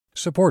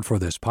Support for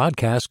this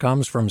podcast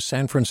comes from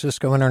San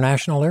Francisco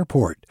International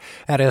Airport.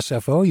 At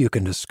SFO, you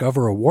can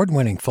discover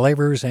award-winning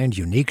flavors and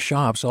unique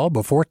shops all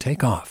before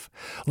takeoff.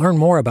 Learn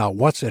more about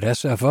what's at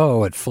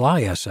SFO at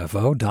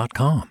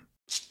flysfo.com.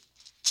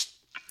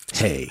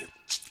 Hey,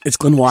 it's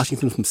Glenn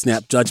Washington from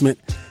Snap Judgment.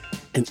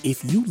 And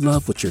if you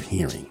love what you're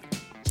hearing,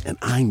 and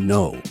I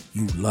know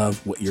you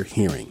love what you're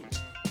hearing,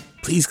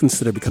 please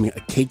consider becoming a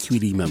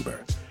KQED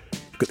member.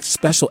 Get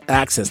special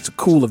access to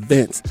cool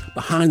events,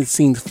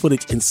 behind-the-scenes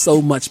footage, and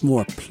so much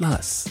more.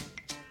 Plus,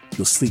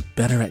 you'll sleep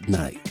better at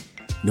night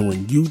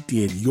knowing you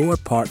did your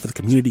part for the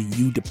community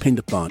you depend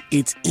upon.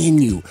 It's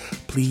in you.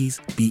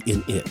 Please be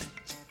in it.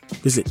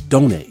 Visit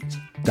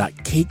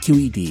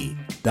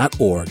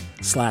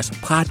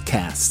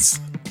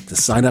donate.kqed.org/podcasts to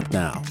sign up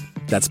now.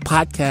 That's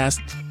podcast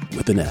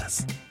with an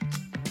S.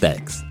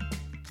 Thanks.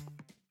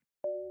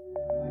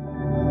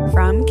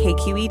 From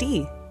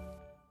KQED.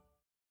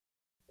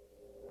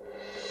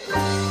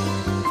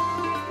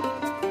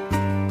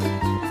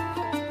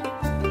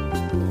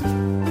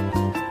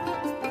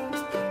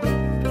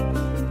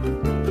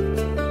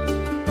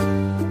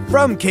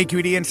 From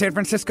KQED in San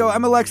Francisco,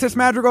 I'm Alexis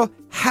Madrigal.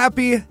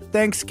 Happy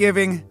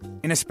Thanksgiving.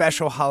 In a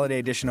special holiday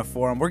edition of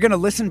Forum, we're going to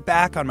listen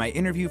back on my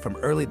interview from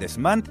early this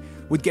month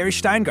with Gary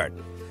Shteyngart.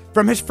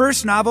 From his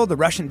first novel, The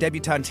Russian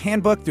Debutante's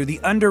Handbook, through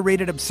the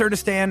underrated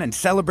Absurdistan and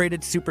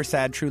celebrated super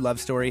sad true love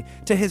story,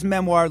 to his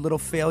memoir, Little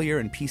Failure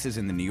and Pieces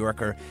in the New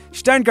Yorker,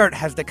 Shteyngart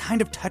has the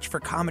kind of touch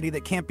for comedy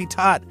that can't be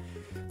taught.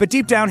 But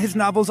deep down, his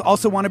novels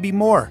also want to be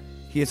more.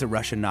 He is a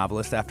Russian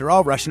novelist, after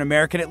all,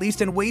 Russian-American at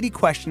least, and weighty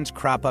questions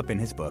crop up in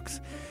his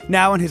books.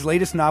 Now, in his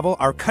latest novel,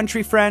 Our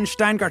Country Friend,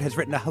 Shteyngart has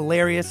written a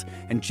hilarious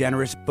and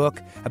generous book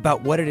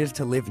about what it is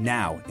to live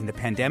now in the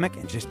pandemic,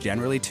 and just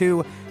generally,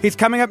 too. He's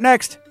coming up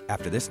next,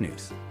 after this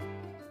news.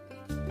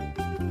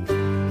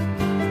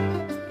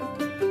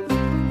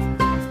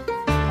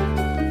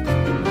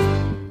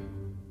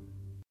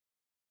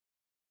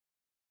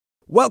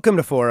 Welcome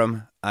to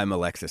Forum. I'm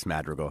Alexis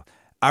Madrigal.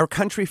 Our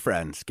Country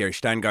Friends, Gary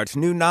Shteyngart's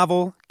new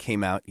novel,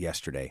 came out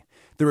yesterday.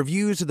 The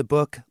reviews of the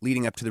book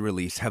leading up to the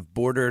release have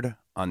bordered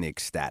on the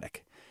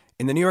ecstatic.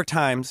 In the New York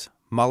Times,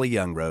 Molly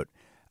Young wrote,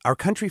 "Our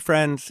Country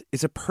Friends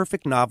is a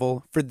perfect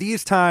novel for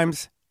these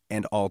times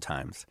and all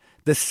times.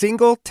 The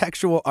single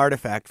textual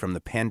artifact from the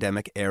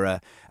pandemic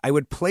era I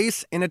would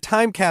place in a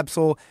time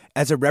capsule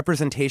as a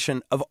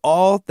representation of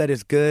all that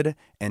is good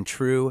and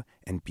true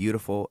and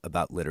beautiful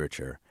about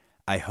literature.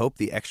 I hope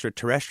the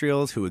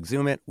extraterrestrials who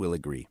exhume it will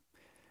agree."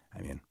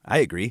 I mean, I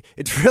agree.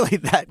 It's really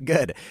that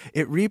good.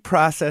 It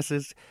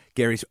reprocesses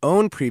Gary's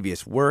own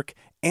previous work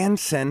and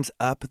sends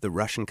up the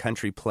Russian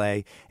country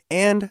play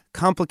and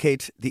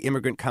complicates the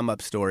immigrant come-up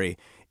story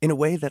in a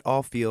way that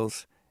all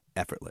feels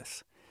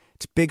effortless.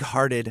 It's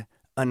big-hearted,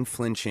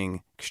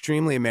 unflinching,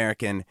 extremely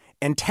American,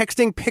 and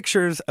texting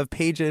pictures of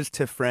pages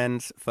to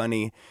friends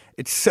funny.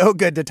 It's so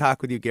good to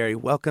talk with you, Gary.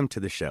 Welcome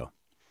to the show.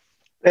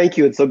 Thank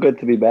you. It's so good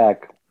to be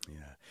back.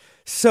 Yeah.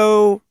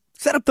 So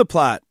set up the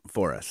plot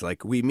for us.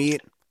 Like, we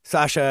meet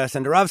Sasha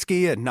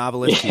Senderovsky, a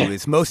novelist who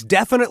is most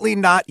definitely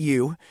not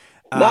you.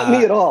 Not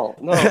me at all,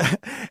 no.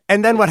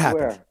 And then what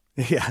happens?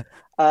 Yeah.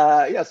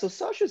 So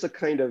Sasha's a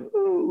kind of,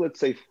 let's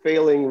say,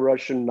 failing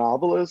Russian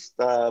novelist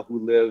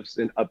who lives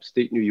in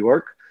upstate New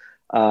York.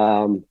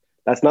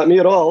 That's not me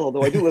at all,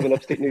 although I do live in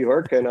upstate New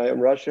York and I am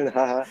Russian.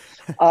 And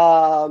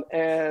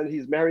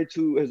he's married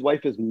to, his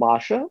wife is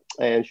Masha,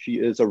 and she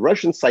is a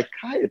Russian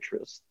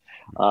psychiatrist.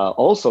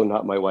 Also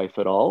not my wife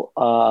at all.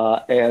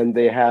 And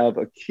they have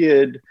a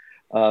kid.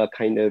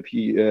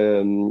 She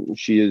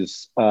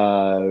is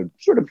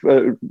sort of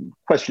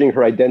questioning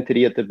her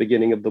identity at the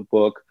beginning of the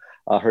book.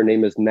 Her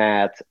name is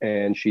Nat,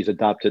 and she's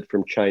adopted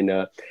from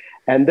China.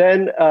 And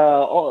then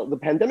the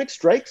pandemic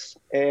strikes,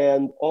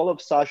 and all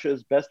of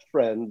Sasha's best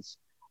friends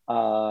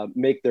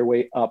make their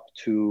way up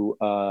to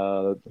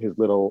his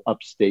little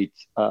upstate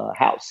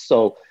house.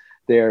 So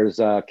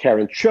there's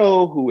Karen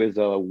Cho, who is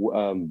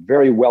a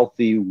very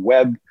wealthy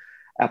web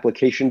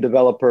application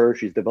developer.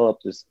 She's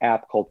developed this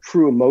app called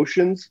True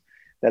Emotions.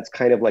 That's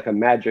kind of like a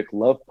magic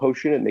love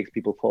potion. It makes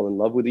people fall in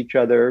love with each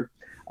other.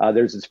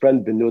 There's his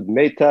friend Vinud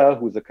Mehta,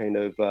 who's a kind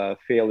of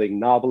failing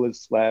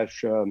novelist /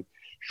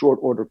 short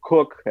order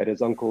cook at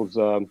his uncle's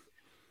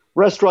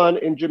restaurant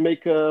in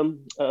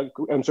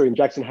in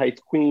Jackson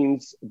Heights,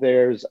 Queens.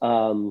 There's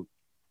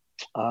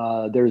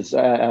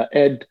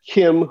Ed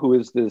Kim, who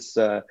is this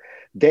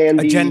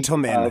dandy. A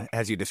gentleman,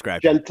 as you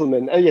described.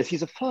 Gentleman. Yes,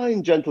 he's a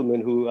fine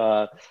gentleman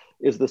who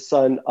is the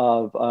son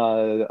of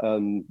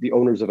the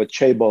owners of a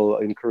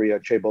chaebol in Korea.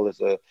 Chaebol is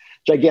a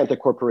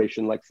gigantic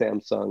corporation like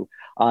Samsung.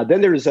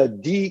 Then there's a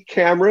D.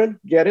 Cameron.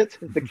 Get it?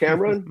 The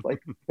Cameron?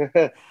 Like,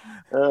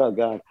 oh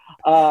God.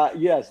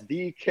 Yes,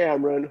 D.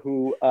 Cameron,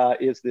 who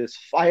is this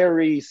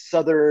fiery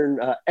Southern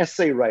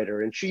essay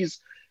writer, and she's,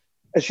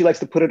 as she likes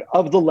to put it,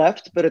 of the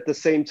left, but at the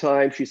same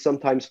time, she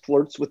sometimes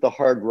flirts with the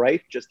hard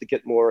right just to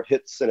get more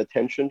hits and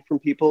attention from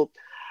people.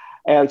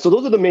 And so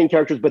those are the main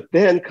characters, but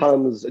then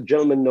comes a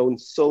gentleman known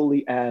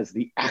solely as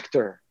the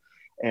actor.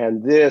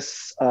 And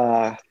this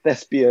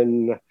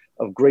thespian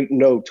of great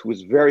note who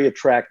is very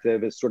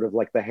attractive, is sort of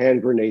like the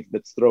hand grenade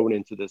that's thrown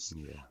into this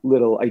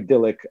little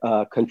idyllic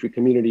country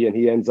community. And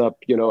he ends up,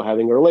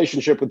 having a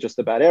relationship with just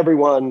about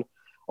everyone,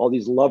 all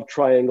these love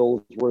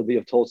triangles worthy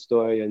of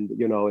Tolstoy. And,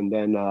 and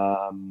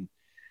then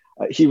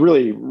he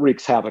really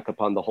wreaks havoc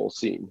upon the whole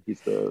scene.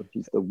 He's the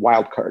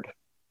wild card.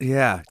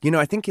 Yeah.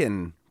 I think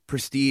in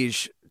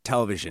prestige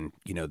television,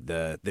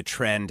 the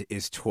trend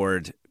is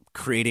toward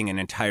creating an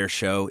entire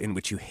show in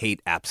which you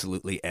hate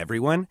absolutely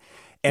everyone.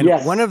 And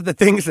one of the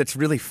things that's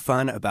really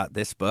fun about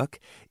this book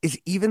is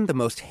even the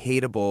most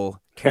hateable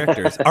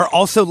characters are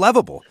also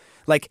lovable.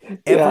 Like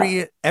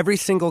every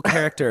single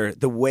character,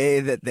 the way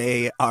that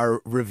they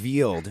are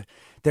revealed,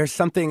 there's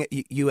something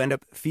you end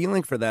up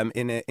feeling for them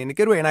in a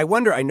good way. And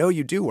I know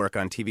you do work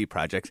on TV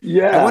projects.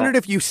 Yeah. I wondered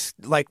if you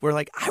were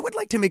like, I would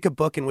like to make a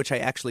book in which I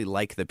actually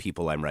like the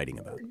people I'm writing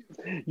about.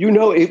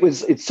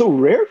 It's so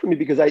rare for me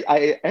because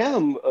I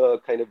am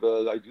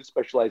I do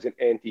specialize in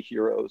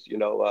anti-heroes.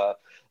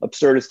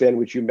 Absurdistan,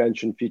 which you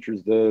mentioned,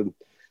 features the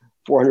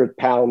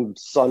 400-pound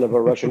son of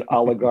a Russian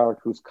oligarch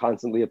who's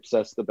constantly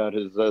obsessed about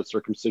his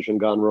circumcision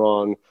gone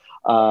wrong.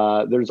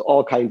 There's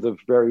all kinds of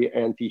very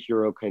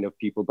anti-hero kind of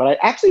people, but I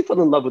actually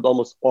fell in love with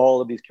almost all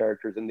of these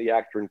characters, and the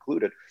actor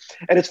included.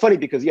 And it's funny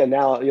because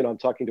now I'm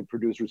talking to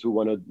producers who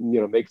want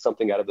to make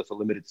something out of this, a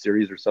limited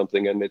series or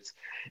something, and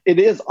it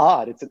is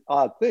odd. It's an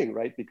odd thing,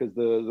 right? Because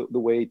the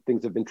way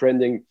things have been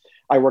trending.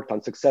 I worked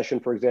on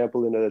Succession, for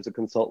example, as a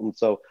consultant,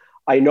 so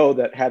I know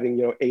that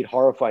having 8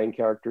 horrifying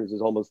characters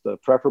is almost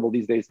preferable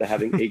these days to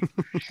having 8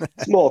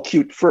 small,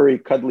 cute, furry,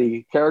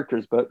 cuddly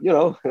characters. But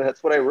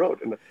that's what I wrote,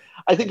 and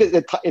I think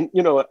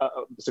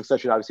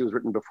Succession obviously was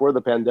written before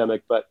the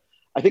pandemic, but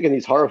I think in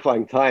these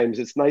horrifying times,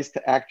 it's nice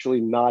to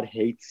actually not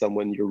hate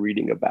someone you're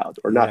reading about,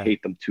 or not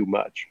hate them too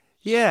much.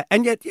 Yeah,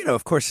 and yet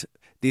of course,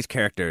 these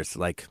characters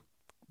like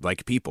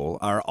people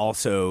are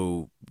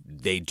also.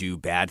 They do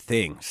bad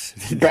things.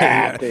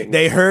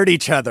 They hurt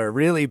each other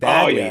really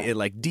badly in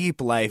like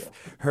deep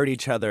life, hurt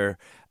each other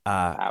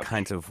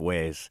kinds of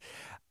ways.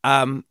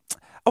 I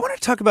want to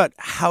talk about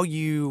how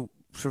you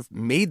sort of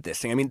made this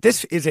thing. I mean,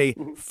 this is a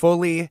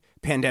fully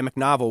pandemic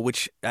novel,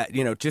 which,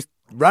 just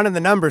running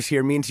the numbers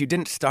here means you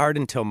didn't start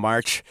until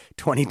March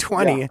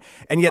 2020.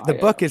 And yet the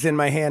book is in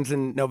my hands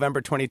in November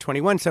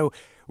 2021. So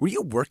were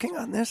you working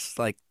on this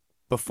like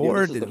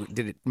before? Did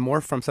it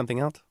morph from something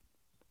else?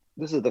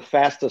 This is the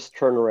fastest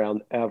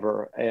turnaround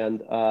ever.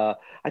 And I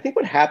think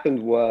what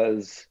happened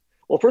was,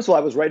 well, first of all, I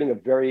was writing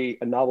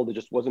a novel that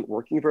just wasn't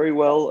working very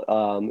well.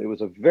 It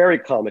was a very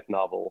comic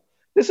novel.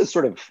 This is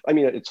sort of,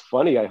 it's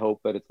funny, I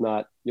hope, but it's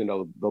not,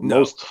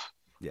 most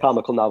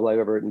comical novel I've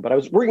ever written. But I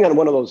was working on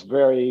one of those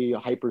very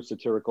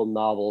hyper-satirical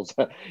novels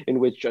in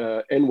which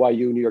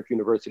NYU, New York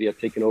University, had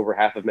taken over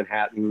half of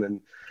Manhattan.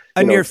 And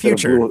a near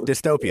future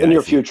dystopia. A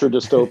near future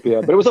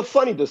dystopia. But it was a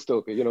funny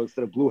dystopia.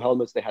 Instead of blue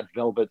helmets, they had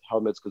velvet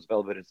helmets, because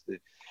velvet is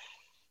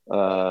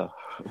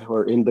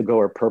or indigo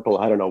or purple.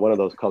 I don't know. One of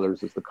those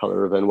colors is the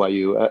color of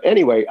NYU.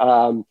 Anyway,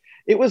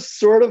 it was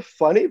sort of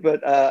funny.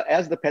 But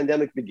as the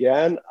pandemic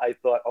began, I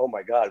thought, oh,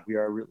 my God, we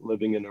are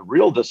living in a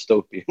real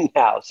dystopian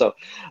now. So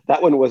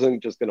that one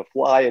wasn't just going to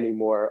fly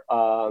anymore.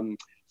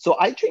 So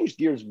I changed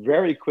gears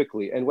very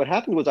quickly. And what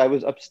happened was I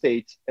was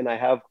upstate, and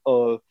I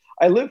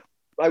live,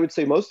 I would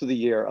say, most of the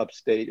year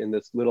upstate in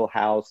this little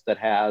house that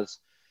has,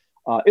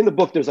 in the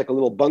book, there's like a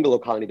little bungalow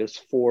colony. There's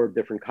 4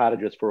 different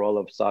cottages for all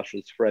of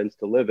Sasha's friends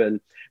to live in.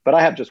 But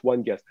I have just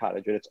one guest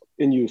cottage, and it's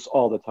in use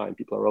all the time.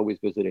 People are always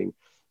visiting.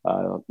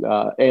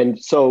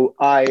 And so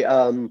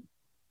I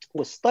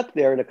was stuck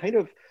there in a kind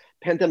of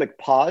pandemic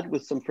pod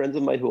with some friends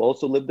of mine who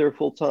also lived there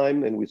full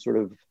time, and we sort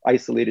of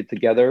isolated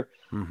together.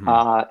 Mm-hmm.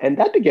 And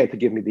that began to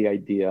give me the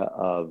idea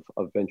of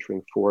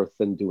venturing forth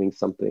and doing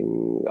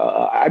something.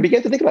 I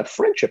began to think about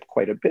friendship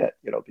quite a bit,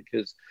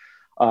 because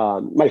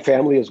my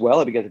family as well.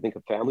 I began to think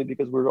of family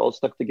because we're all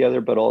stuck together,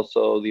 but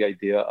also the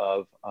idea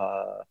of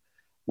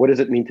what does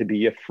it mean to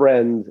be a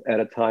friend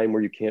at a time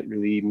where you can't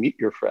really meet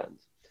your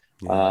friends?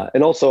 Yeah.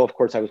 And also, of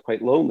course, I was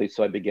quite lonely,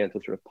 so I began to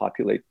sort of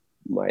populate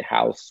my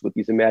house with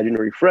these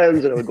imaginary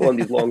friends, and I would go on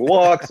these long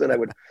walks, and I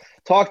would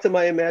talk to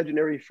my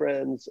imaginary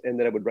friends, and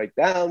then I would write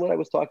down what I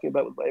was talking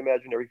about with my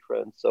imaginary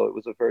friends. So it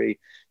was a very,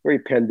 very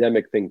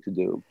pandemic thing to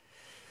do.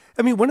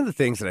 I mean, one of the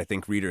things that I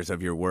think readers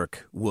of your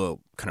work will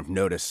kind of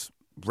notice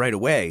right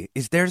away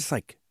is there's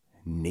like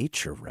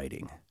nature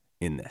writing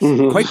in this.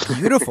 Mm-hmm. Quite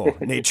beautiful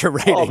nature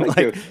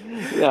writing.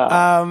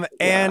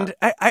 And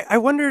I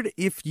wondered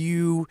if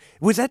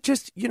was that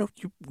just,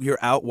 you're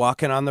out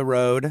walking on the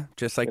road,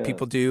 just like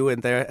people do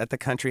and they're at the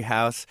country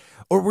house,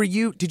 or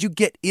did you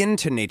get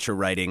into nature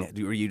writing?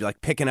 Were you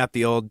like picking up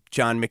the old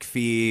John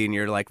McPhee and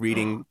you're like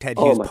reading Ted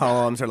Hughes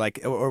poems, or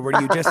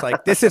were you just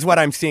like, this is what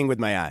I'm seeing with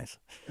my eyes?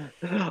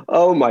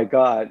 Oh my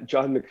God,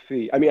 John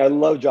McPhee. I mean, I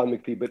love John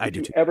McPhee, but if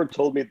you ever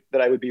told me that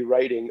I would be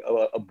writing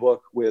a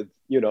book with,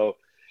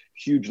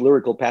 huge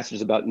lyrical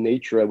passages about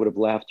nature, I would have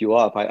laughed you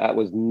off. I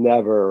was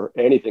never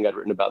anything I'd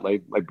written about.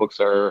 My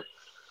books are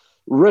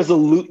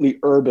resolutely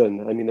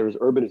urban. I mean, they're as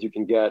urban as you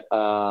can get.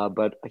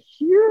 But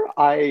here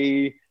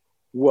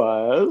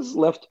was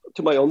left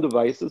to my own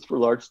devices for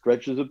large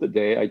stretches of the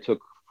day. I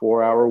took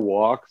 4-hour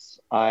walks.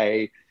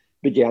 I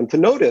began to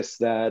notice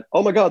that,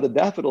 oh my God, the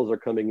daffodils are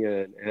coming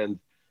in. And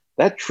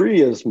that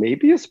tree is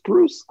maybe a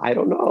spruce. I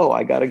don't know.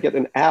 I got to get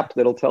an app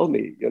that'll tell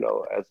me,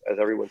 as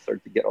everyone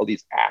started to get all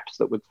these apps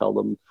that would tell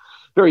them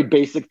very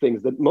basic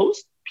things that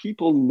most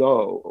people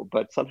know,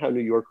 but somehow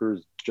New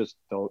Yorkers just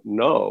don't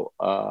know.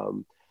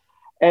 And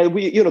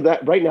that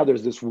right now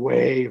there's this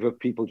wave of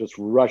people just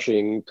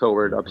rushing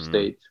toward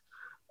upstate.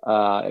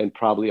 And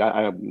probably,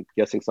 I'm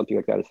guessing something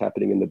like that is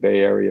happening in the Bay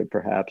Area,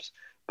 perhaps.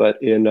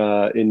 But in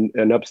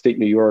upstate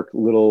New York,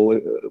 little,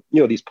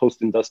 these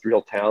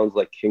post-industrial towns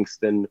like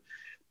Kingston,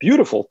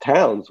 beautiful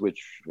towns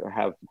which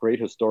have great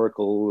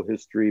historical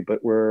history,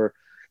 but were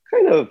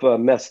kind of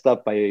messed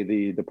up by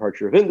the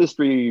departure of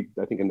industry.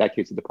 I think in that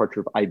case, the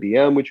departure of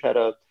IBM, which had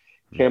a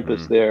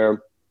campus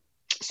there.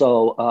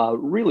 So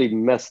really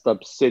messed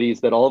up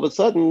cities that all of a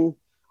sudden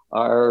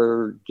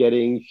are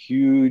getting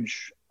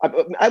huge. I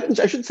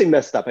shouldn't say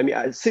messed up. I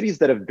mean, cities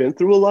that have been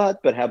through a lot,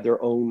 but have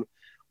their own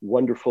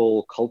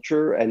wonderful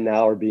culture and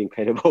now are being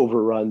kind of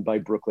overrun by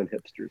Brooklyn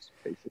hipsters,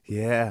 basically.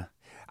 Yeah.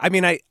 I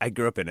mean, I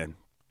grew up in a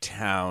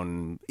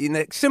town in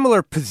a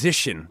similar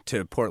position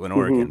to Portland,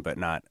 Oregon, but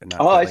not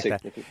I like see.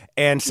 that.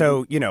 And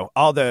so,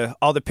 all the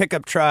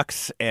pickup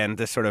trucks and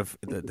the sort of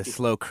the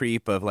slow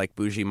creep of like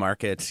bougie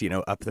markets,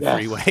 up the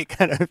freeway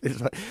kind of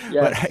is what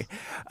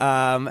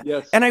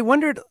Yes. And I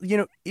wondered,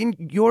 in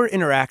your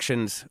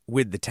interactions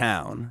with the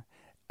town,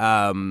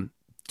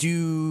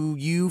 do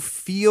you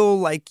feel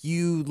like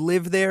you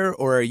live there,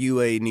 or are you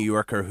a New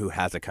Yorker who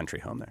has a country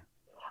home there?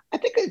 I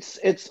think it's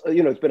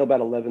been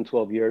about 11,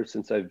 12 years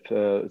since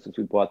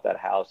we bought that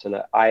house. And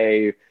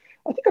I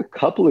think a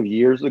couple of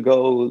years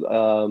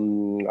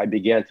ago, I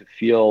began to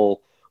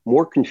feel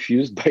more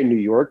confused by New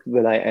York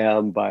than I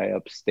am by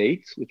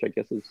upstate, which I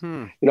guess is,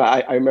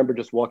 I remember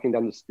just walking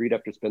down the street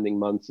after spending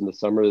months in the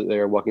summer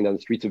there, walking down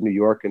the streets of New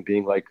York and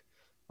being like,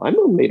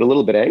 I'm made a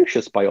little bit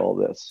anxious by all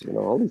this,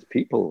 all these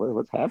people,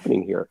 what's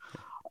happening here?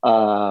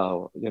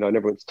 And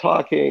everyone's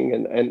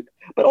talking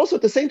but also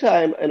at the same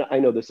time, and I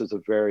know this is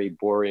a very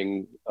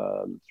boring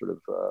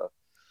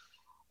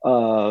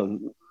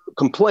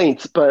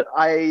complaint, but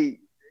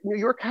New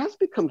York has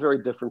become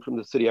very different from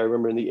the city I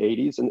remember in the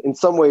 80s. And in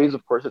some ways,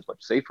 of course, it's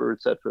much safer,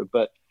 et cetera,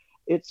 but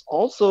it's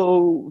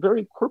also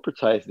very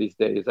corporatized these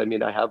days. I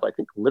mean, I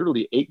think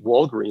literally 8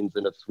 Walgreens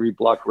in a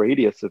 3-block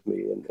radius of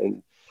me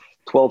and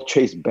 12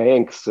 Chase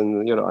banks.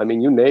 And,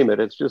 you name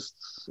it. It's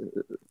just...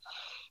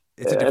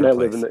 It's a different and I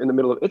place. live in the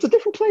middle of. It's a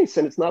different place,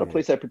 and it's not a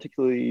place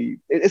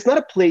It's not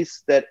a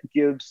place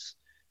that's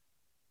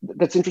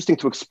interesting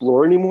to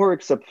explore anymore.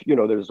 Except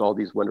there's all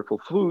these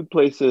wonderful food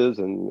places,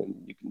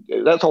 and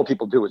that's all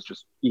people do is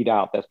just eat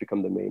out. That's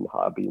become the main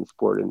hobby and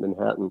sport in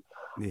Manhattan.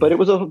 Yeah. But it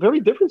was a very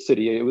different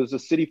city. It was a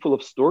city full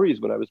of stories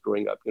when I was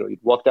growing up. You'd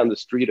walk down the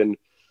street and.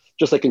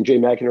 Just like in Jay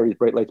McInerney's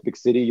Bright Lights, Big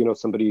City,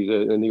 somebody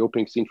in the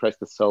opening scene tries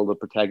to sell the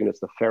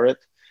protagonist a ferret.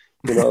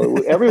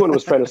 Everyone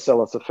was trying to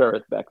sell us a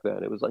ferret back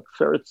then. It was like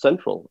Ferret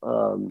Central.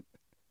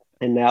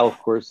 And now, of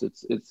course,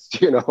 it's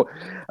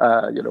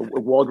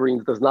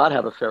Walgreens does not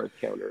have a ferret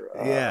counter.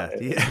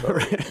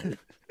 It's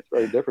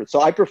very different.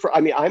 So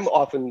I'm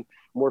often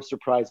more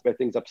surprised by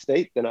things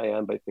upstate than I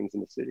am by things in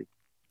the city.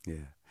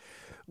 Yeah.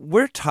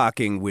 We're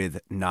talking with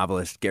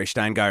novelist Gary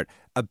Shteyngart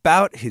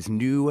about his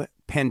new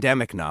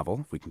pandemic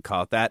novel, if we can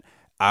call it that,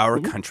 Our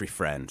Country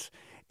Friends.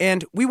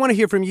 And we want to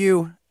hear from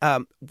you.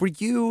 Were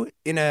you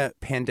in a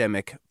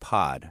pandemic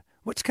pod?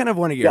 What's kind of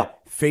one of your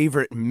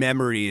favorite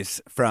memories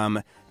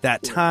from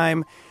that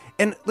time?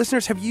 And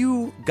listeners, have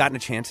you gotten a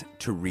chance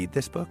to read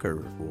this book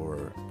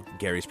or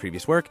Gary's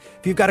previous work?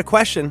 If you've got a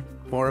question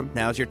for him,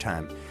 now's your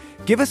time.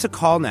 Give us a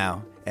call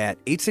now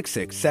at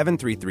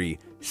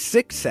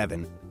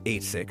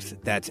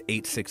 866-733-6786. That's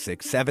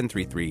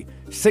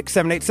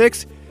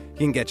 866-733-6786.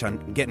 You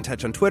can get in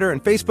touch on Twitter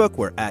and Facebook.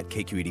 We're at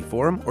KQED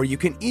Forum. Or you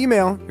can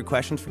email your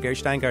questions for Gary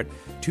Shteyngart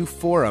to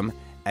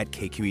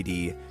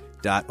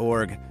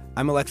forum@kqed.org.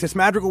 I'm Alexis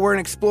Madrigal. We're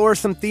going to explore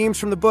some themes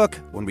from the book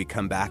when we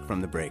come back from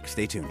the break.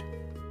 Stay tuned.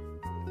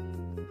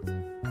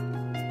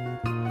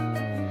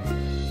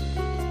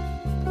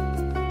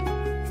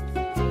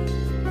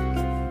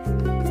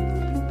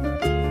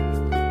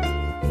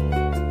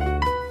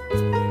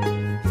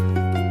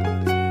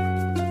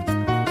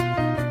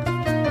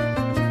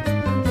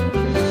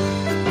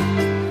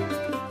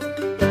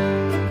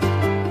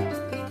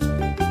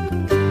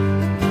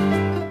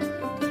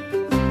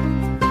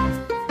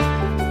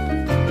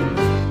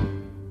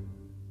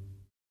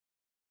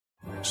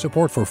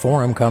 Support for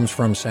Forum comes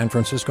from San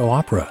Francisco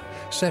Opera.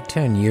 Set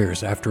 10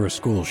 years after a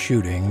school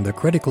shooting, the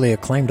critically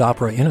acclaimed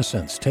opera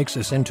Innocence takes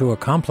us into a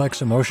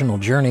complex emotional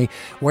journey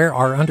where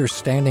our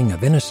understanding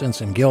of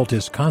innocence and guilt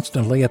is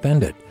constantly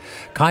upended.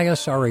 Kaya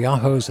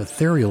Sariaho's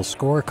ethereal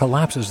score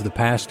collapses the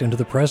past into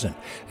the present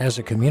as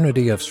a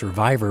community of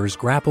survivors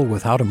grapple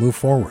with how to move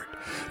forward.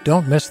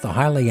 Don't miss the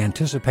highly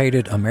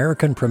anticipated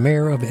American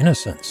premiere of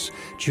Innocence,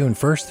 June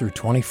 1st through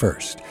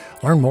 21st.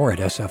 Learn more at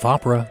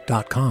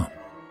sfopera.com.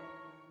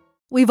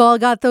 We've all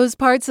got those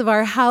parts of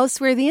our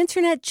house where the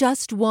internet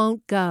just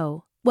won't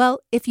go. Well,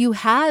 if you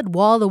had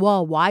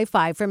wall-to-wall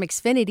Wi-Fi from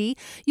Xfinity,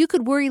 you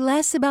could worry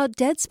less about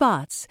dead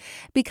spots.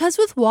 Because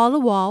with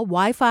wall-to-wall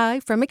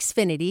Wi-Fi from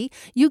Xfinity,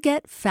 you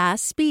get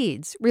fast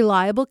speeds,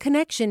 reliable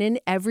connection in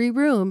every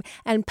room,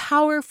 and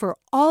power for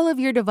all of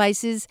your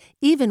devices,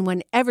 even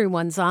when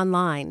everyone's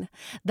online.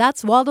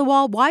 That's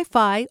wall-to-wall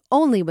Wi-Fi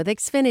only with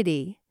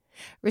Xfinity.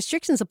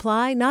 Restrictions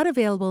apply, not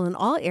available in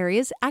all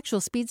areas.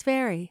 Actual speeds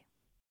vary.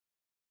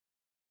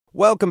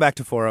 Welcome back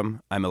to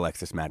Forum. I'm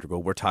Alexis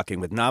Madrigal. We're talking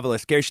with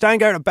novelist Gary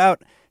Shteyngart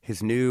about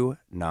his new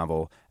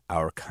novel,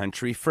 Our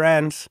Country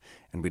Friends,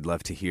 and we'd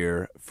love to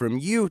hear from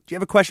you. Do you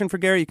have a question for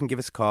Gary? You can give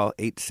us a call,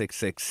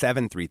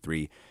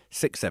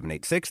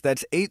 866-733-6786.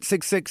 That's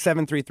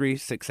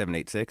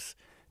 866-733-6786.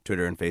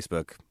 Twitter and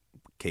Facebook,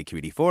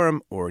 KQED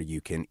Forum, or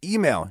you can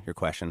email your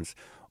questions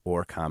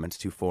or comments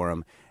to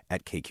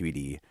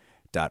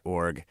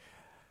forum@kqed.org.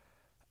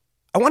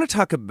 I want to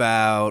talk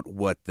about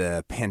what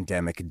the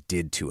pandemic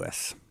did to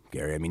us,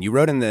 Gary. I mean, you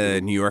wrote in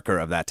the New Yorker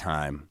of that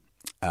time,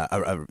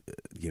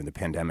 the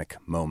pandemic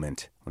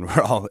moment when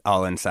we're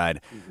all inside.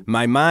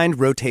 My mind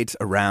rotates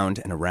around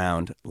and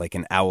around like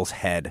an owl's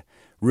head.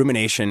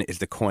 Rumination is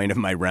the coin of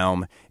my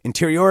realm.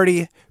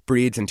 Interiority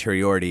breeds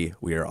interiority.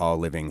 We are all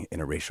living in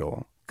a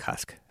Rachel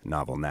Cusk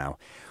novel now.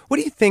 What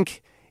do you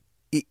think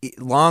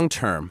long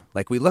term,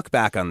 like we look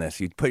back on this,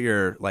 you put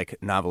your like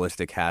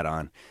novelistic hat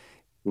on,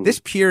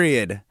 this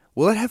period,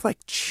 will it have like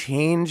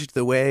changed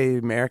the way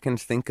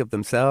Americans think of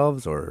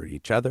themselves or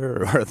each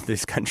other or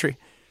this country?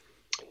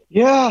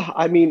 Yeah,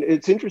 I mean,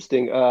 it's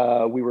interesting.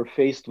 We were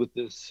faced with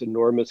this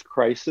enormous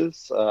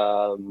crisis.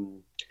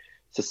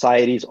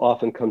 Societies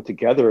often come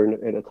together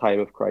in a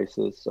time of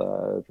crisis.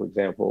 For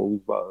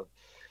example,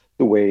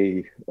 the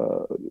way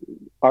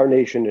our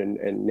nation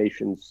and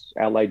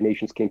allied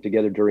nations came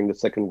together during the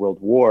Second World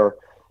War.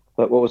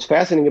 But what was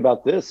fascinating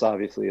about this,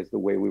 obviously, is the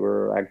way we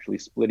were actually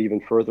split even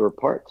further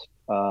apart.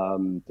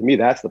 To me,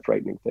 that's the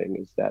frightening thing,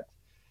 is that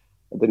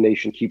the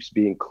nation keeps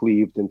being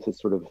cleaved into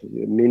sort of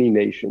mini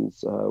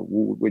nations,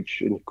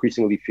 which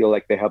increasingly feel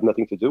like they have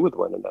nothing to do with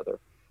one another.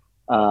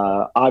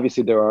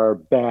 Obviously, there are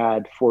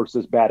bad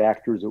forces, bad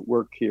actors at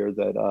work here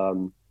that are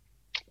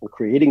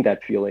creating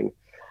that feeling.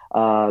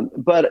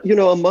 But,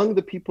 among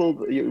the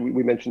people,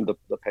 we mentioned the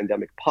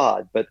pandemic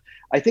pod, but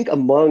I think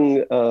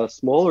among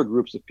smaller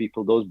groups of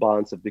people, those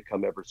bonds have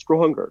become ever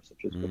stronger,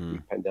 such as with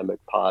the pandemic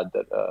pod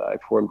that I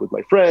formed with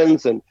my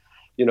friends. And,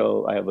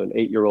 I have an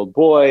 8-year-old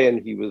boy and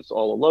he was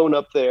all alone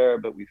up there,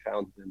 but we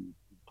found him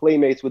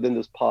playmates within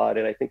this pod.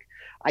 And I think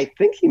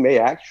he may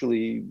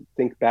actually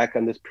think back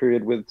on this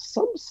period with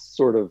some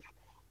sort of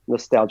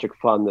nostalgic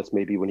fondness,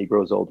 maybe when he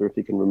grows older, if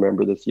he can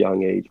remember this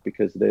young age,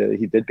 because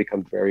he did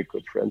become very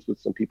good friends with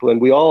some people, and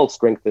we all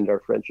strengthened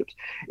our friendships.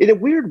 In a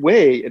weird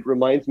way, it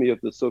reminds me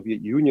of the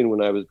Soviet Union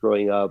when I was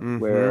growing up,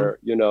 where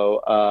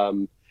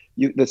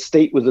the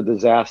state was a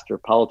disaster,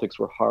 politics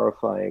were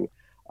horrifying,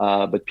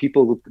 but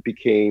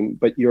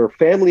your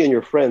family and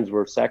your friends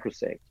were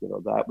sacrosanct.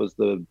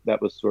 That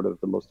was sort of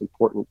the most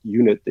important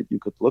unit that you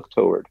could look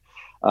toward.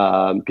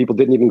 People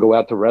didn't even go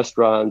out to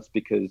restaurants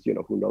because,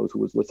 who knows who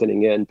was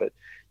listening in, but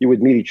you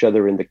would meet each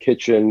other in the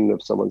kitchen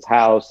of someone's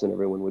house and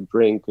everyone would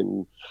drink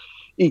and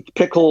eat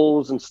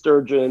pickles and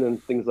sturgeon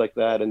and things like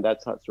that. And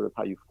that's how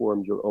you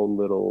formed your own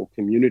little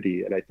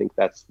community. And I think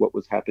that's what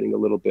was happening a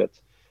little bit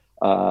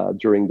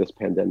during this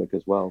pandemic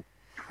as well.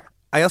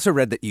 I also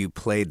read that you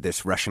played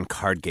this Russian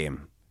card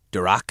game,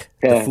 Durak,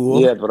 the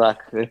Fool. Yeah, Durak,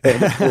 the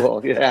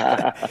Fool,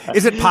 yeah.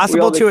 Is it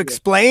possible to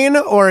explain,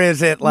 or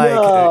is it like...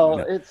 No,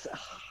 it's...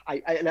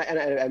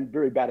 I'm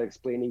very bad at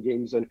explaining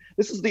games, and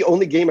this is the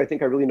only game I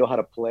think I really know how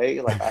to play.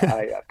 Like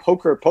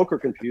poker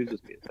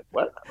confuses me. It's like,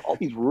 what? All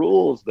these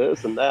rules,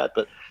 this and that,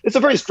 but it's a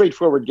very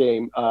straightforward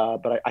game.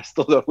 But I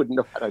still wouldn't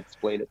know how to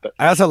explain it. But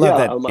I also love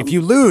that if you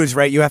lose,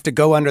 right, you have to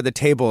go under the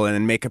table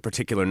and make a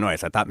particular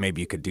noise. I thought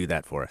maybe you could do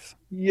that for us.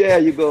 Yeah,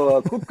 you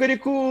go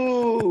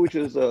kukariku, which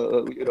is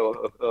a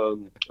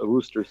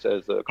rooster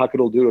says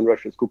cock-a-doodle-doo in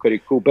Russian is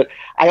kukariku. But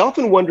I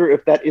often wonder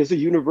if that is a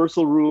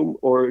universal rule,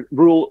 or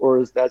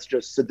is that's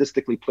just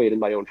sadistically played in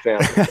my own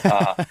family.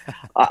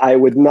 I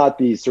would not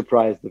be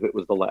surprised if it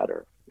was the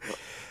latter.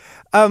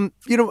 On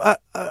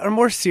a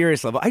more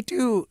serious level, I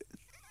do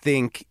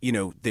think, we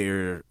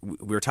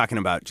were talking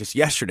about just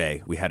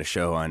yesterday, we had a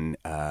show on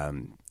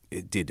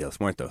Dia de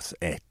los Muertos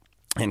and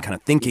kind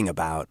of thinking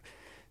about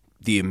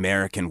the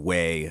American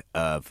way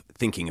of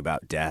thinking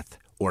about death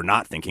or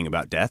not thinking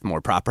about death more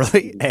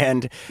properly.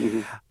 And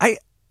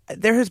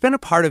there has been a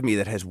part of me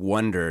that has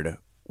wondered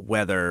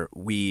whether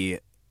we,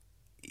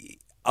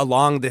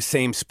 along this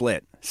same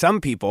split,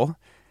 some people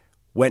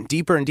went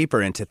deeper and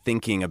deeper into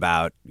thinking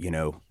about,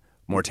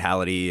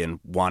 mortality and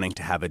wanting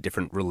to have a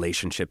different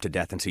relationship to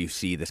death. And so you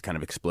see this kind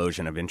of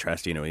explosion of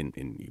interest, in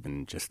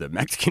even just the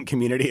Mexican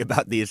community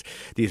about these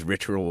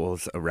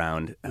rituals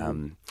around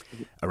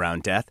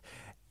death.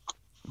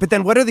 But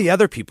then what are the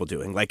other people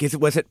doing? Like,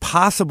 was it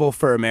possible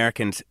for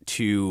Americans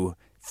to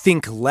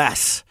think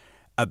less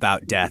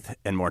about death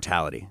and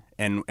mortality?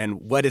 And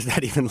what does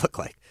that even look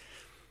like?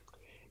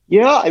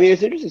 Yeah, I mean,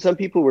 it's interesting. Some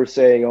people were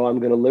saying, "Oh, I'm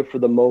going to live for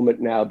the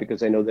moment now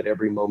because I know that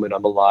every moment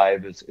I'm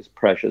alive is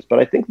precious." But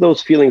I think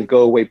those feelings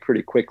go away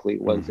pretty quickly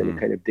once any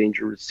kind of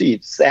danger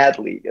recedes.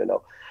 Sadly, you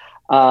know.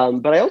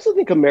 But I also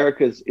think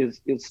America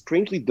is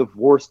strangely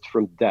divorced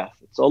from death.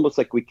 It's almost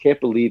like we can't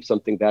believe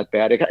something that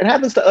bad. It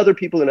happens to other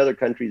people in other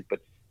countries,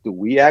 but do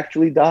we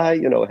actually die?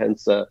 You know,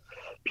 hence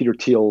Peter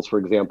Thiel's, for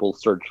example,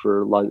 search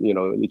for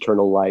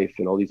eternal life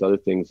and all these other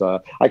things.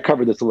 I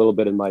covered this a little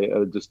bit in my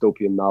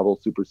dystopian novel,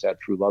 Super Sad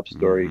True Love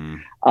Story.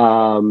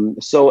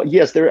 So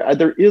yes,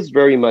 there is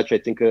very much, I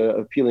think,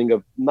 a feeling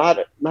of not.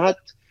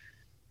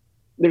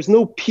 There's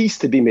no peace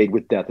to be made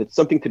with death. It's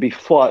something to be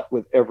fought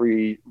with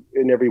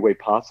in every way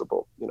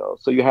possible. You know,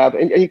 so you have,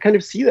 and you kind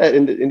of see that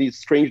in these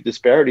strange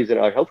disparities in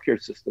our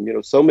healthcare system. You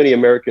know, so many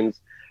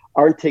Americans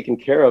aren't taken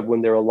care of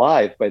when they're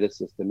alive by the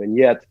system, and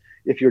yet,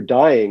 if you're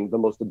dying, the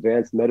most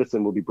advanced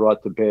medicine will be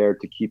brought to bear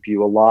to keep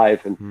you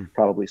alive and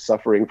probably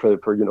suffering for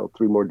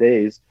 3 more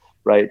days,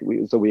 right?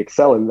 So we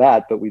excel in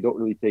that, but we don't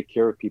really take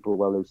care of people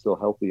while they're still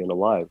healthy and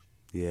alive.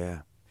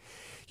 Yeah.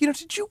 You know,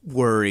 did you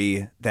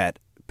worry that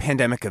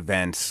pandemic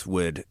events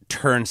would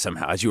turn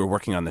somehow as you were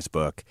working on this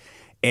book,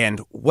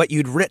 and what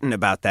you'd written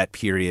about that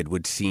period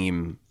would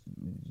seem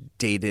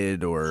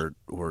dated or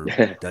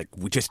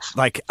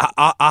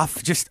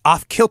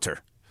off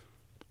kilter?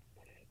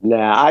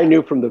 Nah, I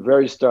knew from the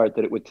very start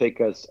that it would take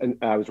us, and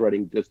I was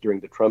writing this during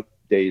the Trump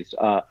days.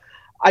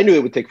 I knew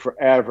it would take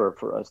forever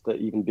for us to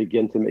even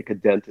begin to make a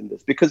dent in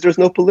this because there's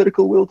no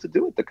political will to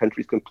do it. The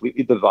country's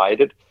completely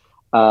divided.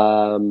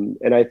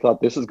 And I thought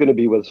this is going to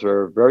be with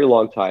for a very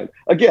long time.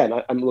 Again,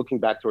 I'm looking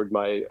back toward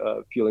my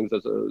feelings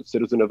as a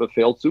citizen of a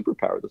failed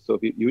superpower, the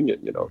Soviet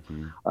Union. You know,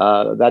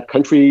 that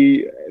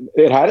country,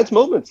 it had its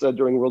moments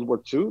during World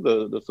War II.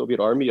 The Soviet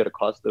army, at a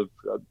cost of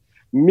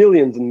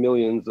millions and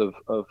millions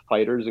of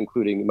fighters,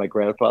 including my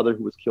grandfather,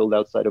 who was killed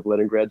outside of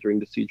Leningrad during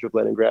the siege of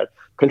Leningrad.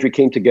 Country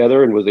came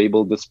together and was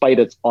able, despite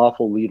its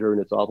awful leader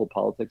and its awful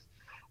politics.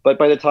 But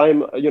by the time,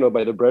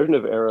 by the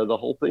Brezhnev era, the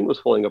whole thing was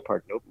falling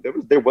apart. No,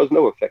 there was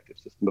no effective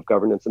system of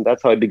governance. And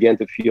that's how I began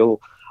to feel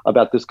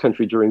about this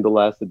country during the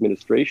last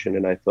administration.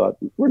 And I thought,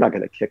 we're not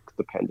going to kick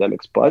the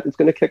pandemic's butt. It's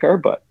going to kick our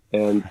butt.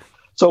 And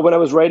so when I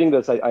was writing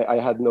this, I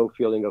had no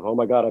feeling of, oh,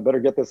 my God, I better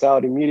get this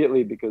out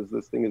immediately because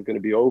this thing is going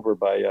to be over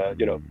by,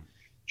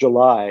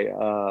 July.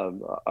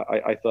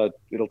 I thought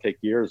it'll take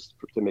years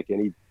to make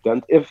any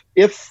dent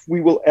if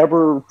we will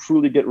ever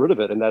truly get rid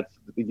of it. And that's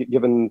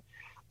given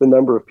the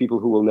number of people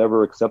who will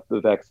never accept the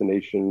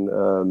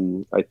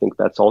vaccination. I think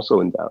that's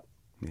also in doubt.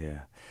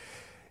 Yeah.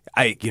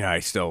 I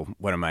still,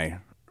 one of my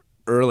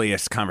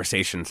earliest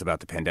conversations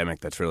about the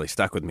pandemic that's really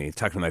stuck with me,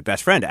 talking to my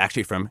best friend,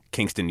 actually from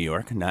Kingston, New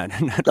York, not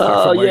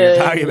far from where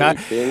you're talking about.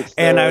 Kingston.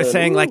 And I was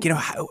saying,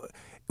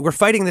 we're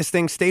fighting this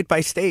thing state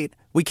by state.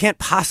 We can't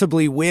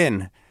possibly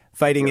win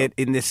fighting it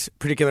in this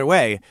particular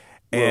way.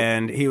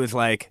 And he was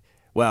like,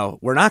 well,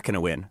 we're not going to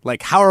win.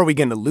 Like, how are we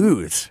going to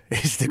lose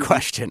is the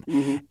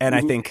question. And I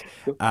think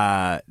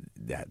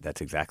that's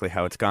exactly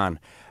how it's gone.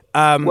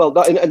 Well,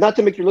 not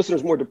to make your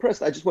listeners more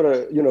depressed, I just want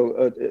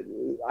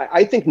to,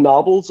 I think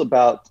novels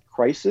about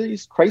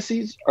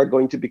crises are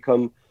going to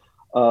become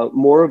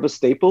more of a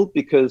staple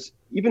because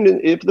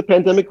even if the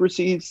pandemic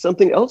recedes,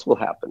 something else will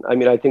happen. I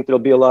mean, I think there'll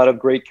be a lot of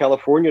great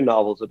California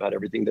novels about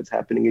everything that's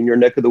happening in your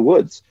neck of the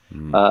woods.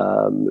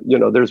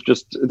 There's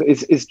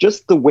it's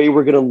just the way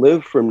we're going to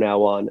live from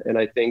now on. And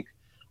I think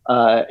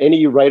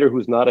any writer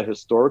who's not a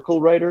historical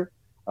writer,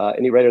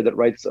 any writer that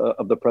writes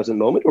of the present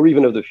moment or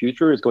even of the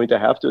future is going to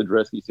have to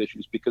address these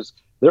issues because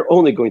they're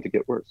only going to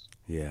get worse.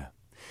 Yeah.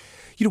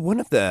 One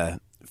of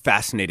the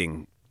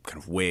fascinating kind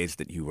of ways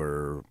that you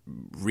were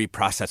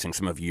reprocessing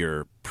some of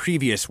your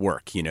previous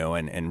work,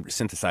 and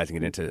synthesizing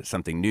it into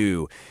something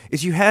new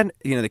is you had,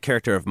 the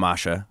character of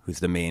Masha, who's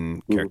the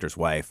main character's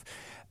wife,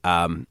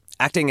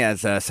 acting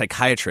as a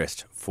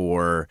psychiatrist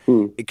for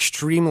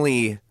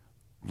extremely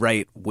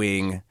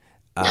right-wing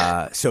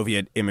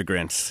Soviet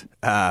immigrants.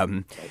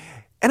 And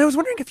I was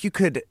wondering if you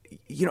could,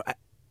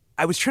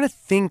 I was trying to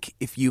think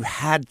if you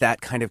had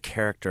that kind of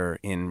character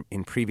in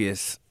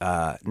previous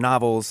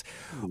novels,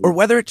 or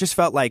whether it just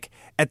felt like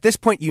at this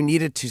point you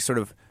needed to sort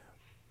of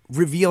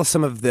reveal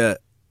some of the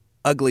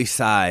ugly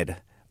side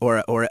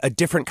or a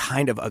different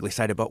kind of ugly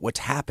side about what's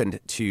happened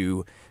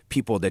to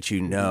people that you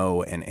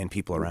know and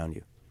people around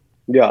you.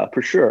 Yeah,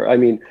 for sure. I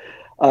mean,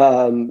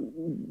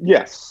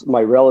 yes,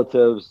 my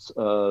relatives,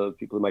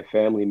 people in my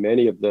family,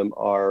 many of them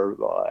are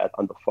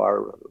on the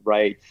far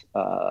right.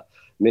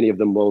 Many of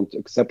them won't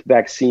accept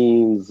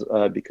vaccines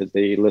because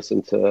they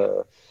listen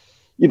to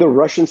either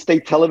Russian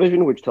state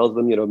television, which tells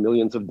them,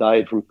 millions have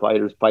died from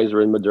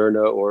Pfizer and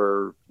Moderna,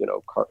 or,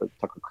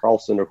 Tucker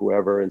Carlson or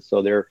whoever. And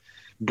so they're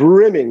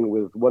brimming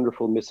with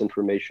wonderful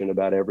misinformation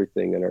about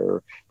everything and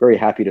are very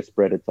happy to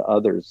spread it to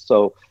others.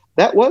 So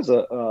that was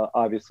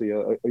obviously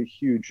a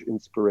huge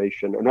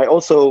inspiration. And I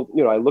also,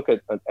 I look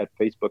at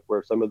Facebook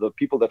where some of the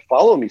people that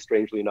follow me,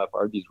 strangely enough,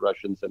 are these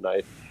Russians. And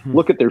I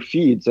look at their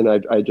feeds and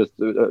I just,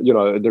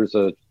 there's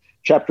a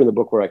chapter in the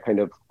book where I kind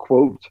of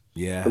quote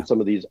from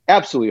some of these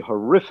absolutely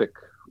horrific,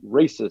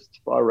 racist,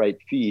 far-right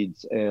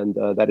feeds, and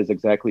that is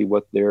exactly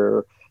what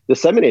they're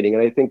disseminating.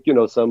 And I think,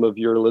 some of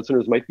your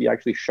listeners might be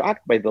actually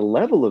shocked by the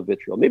level of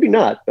vitriol. Maybe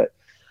not, but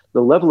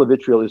the level of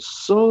vitriol is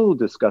so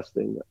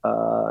disgusting,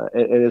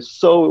 and is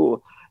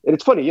so. And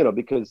it's funny,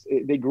 because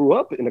they grew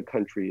up in a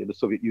country, the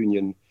Soviet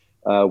Union,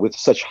 with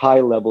such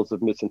high levels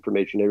of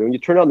misinformation. When you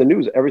turn on the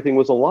news, everything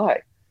was a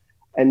lie.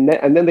 And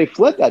then they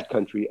fled that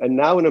country. And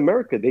now in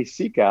America, they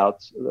seek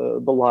out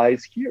the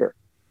lies here.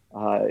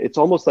 It's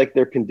almost like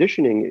their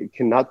conditioning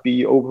cannot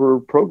be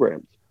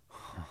over-programmed.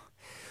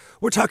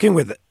 We're talking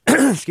with,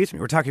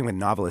 we're talking with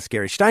novelist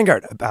Gary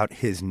Shteyngart about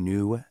his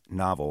new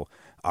novel,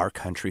 Our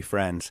Country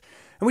Friends.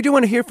 And we do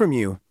want to hear from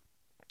you.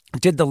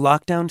 Did the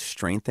lockdown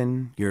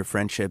strengthen your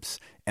friendships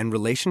and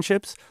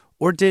relationships,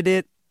 or did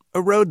it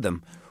erode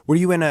them? Were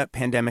you in a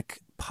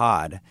pandemic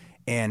pod,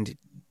 and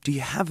do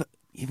you have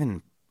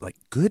even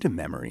good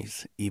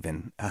memories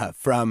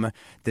from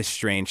this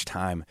strange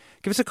time?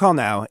 Give us a call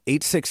now,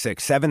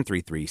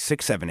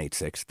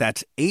 866-733-6786.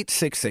 That's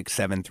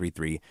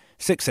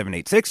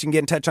 866-733-6786. You can get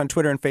in touch on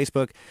Twitter and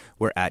Facebook.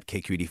 We're at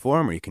KQED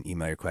Forum, or you can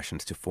email your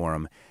questions to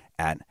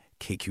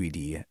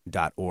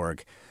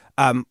forum@kqed.org.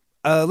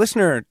 A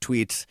listener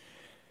tweets,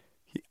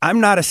 "I'm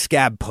not a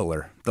scab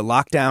puller. The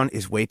lockdown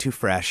is way too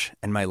fresh,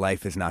 and my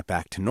life is not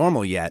back to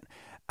normal yet.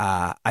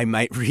 I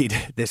might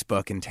read this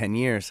book in 10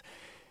 years.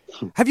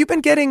 Have you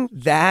been getting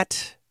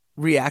that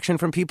reaction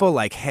from people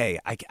like, hey,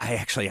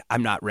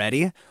 I'm not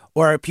ready?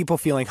 Or are people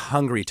feeling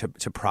hungry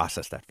to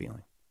process that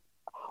feeling?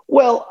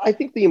 Well, I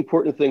think the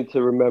important thing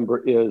to remember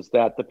is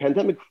that the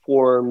pandemic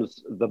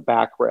forms the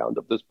background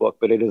of this book,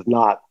 but it is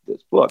not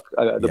this book.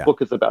 The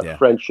book is about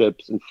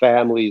friendships and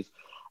families.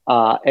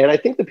 And I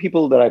think the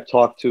people that I've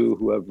talked to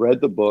who have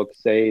read the book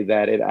say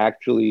that it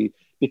actually,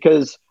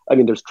 because,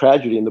 there's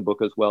tragedy in the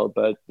book as well,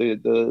 but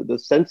the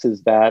sense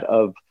is that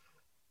of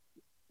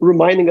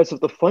reminding us of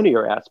the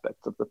funnier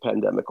aspects of the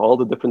pandemic, all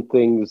the different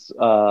things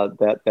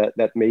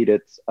that made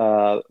it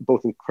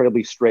both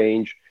incredibly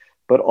strange,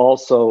 but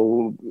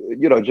also,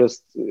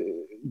 just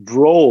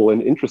droll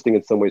and interesting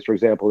in some ways. For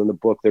example, in the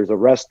book, there's a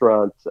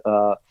restaurant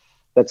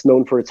that's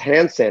known for its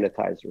hand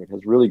sanitizer. It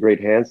has really great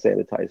hand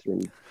sanitizer.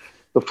 And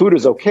the food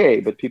is okay,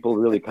 but people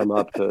really come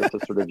up to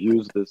sort of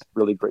use this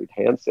really great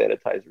hand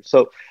sanitizer.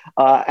 So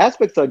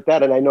aspects like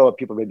that, and I know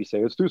people may be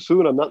saying, it's too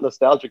soon, I'm not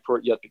nostalgic for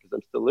it yet because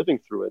I'm still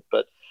living through it.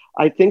 But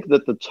I think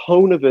that the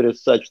tone of it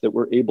is such that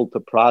one is able to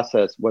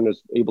process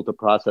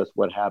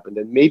what happened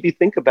and maybe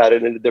think about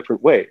it in a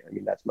different way.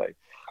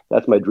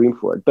 That's my dream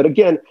for it. But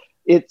again,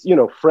 it's,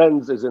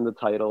 Friends is in the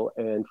title,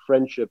 and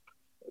friendship.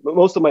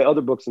 Most of my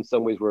other books in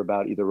some ways were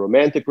about either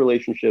romantic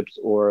relationships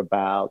or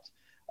about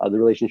the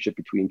relationship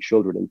between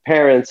children and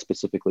parents,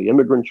 specifically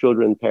immigrant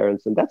children and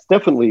parents. And that's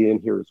definitely in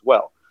here as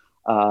well.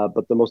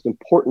 But the most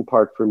important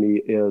part for me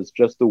is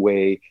just the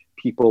way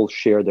people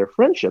share their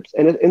friendships.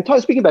 And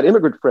speaking about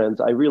immigrant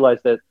friends, I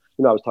realized that,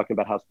 I was talking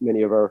about how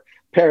many of our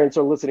parents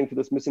are listening to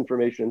this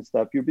misinformation and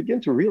stuff. You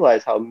begin to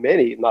realize how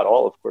many, not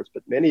all, of course,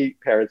 but many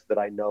parents that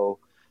I know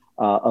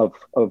of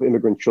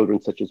immigrant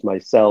children, such as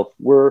myself,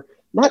 were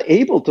not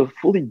able to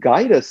fully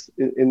guide us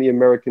in the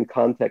American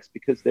context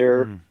because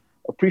their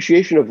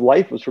appreciation of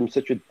life was from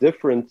such a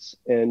different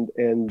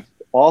and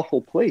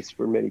awful place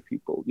for many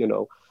people,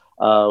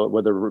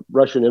 whether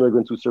Russian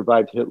immigrants who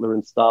survived Hitler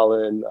and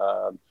Stalin,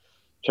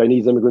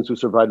 Chinese immigrants who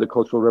survived the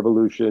Cultural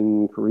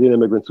Revolution, Korean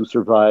immigrants who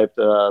survived,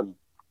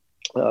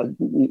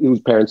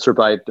 whose parents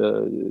survived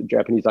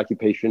Japanese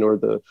occupation or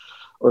the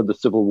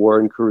Civil War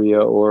in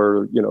Korea,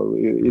 or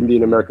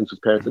Indian Americans whose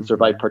parents had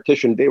survived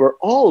partition. They were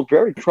all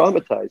very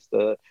traumatized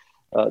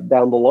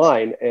down the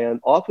line, and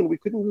often we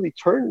couldn't really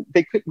turn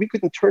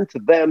to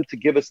them to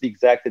give us the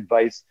exact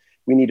advice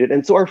we needed.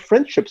 And so our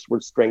friendships were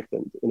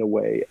strengthened in a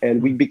way,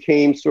 and we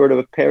became sort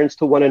of parents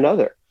to one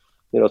another.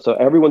 So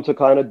everyone took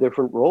on a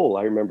different role.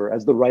 I remember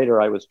as the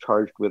writer, I was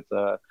charged with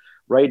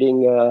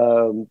writing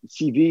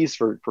CVs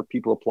for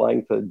people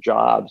applying to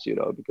jobs,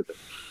 because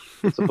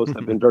I'm supposed to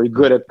have been very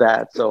good at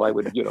that. So I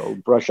would,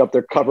 brush up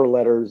their cover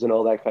letters and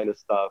all that kind of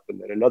stuff.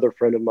 And then another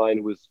friend of mine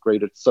who was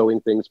great at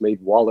sewing things made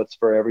wallets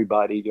for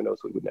everybody, so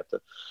we wouldn't have to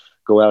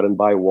go out and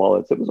buy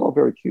wallets. It was all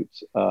very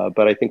cute.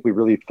 But I think we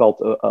really felt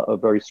a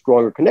very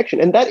stronger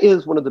connection. And that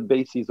is one of the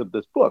bases of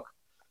this book,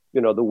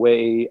 the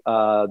way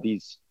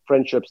these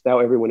friendships, now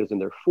everyone is in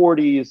their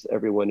 40s,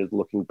 everyone is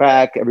looking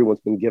back, everyone's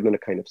been given a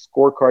kind of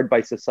scorecard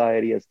by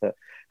society as to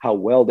how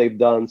well they've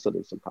done. So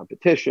there's some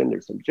competition,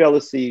 there's some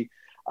jealousy,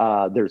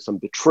 there's some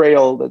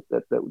betrayal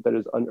that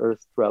is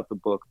unearthed throughout the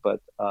book.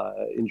 But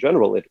in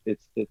general,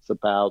 it's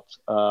about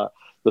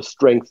the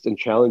strengths and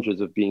challenges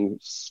of being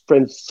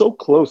friends so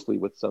closely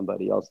with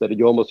somebody else that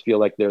you almost feel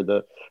like they're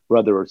the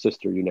brother or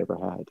sister you never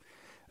had.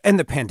 And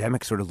the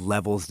pandemic sort of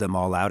levels them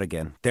all out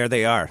again. There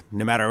they are.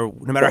 No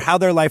matter how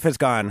their life has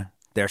gone,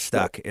 they're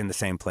stuck in the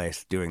same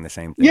place doing the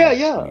same thing.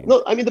 Yeah.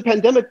 No, the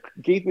pandemic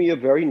gave me a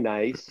very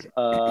nice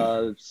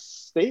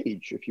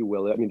stage, if you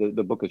will.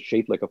 The book is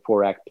shaped like a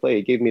 4-act play.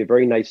 It gave me a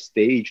very nice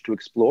stage to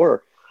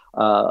explore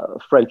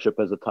friendship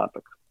as a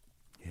topic.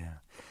 Yeah.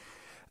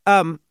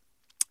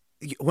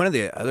 one of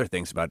the other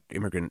things about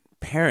immigrant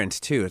parents,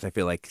 too, is I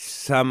feel like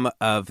some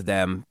of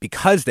them,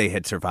 because they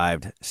had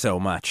survived so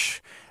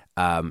much,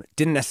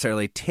 didn't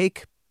necessarily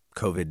take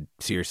COVID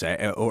seriously,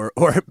 or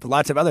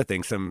lots of other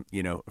things. Some,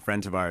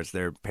 friends of ours,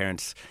 their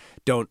parents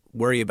don't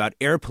worry about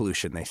air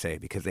pollution, they say,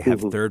 because they have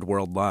third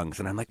world lungs.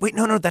 And I'm like, wait,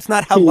 no, that's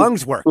not how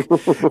lungs work.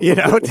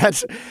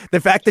 That's the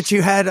fact that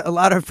you had a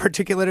lot of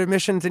particulate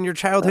emissions in your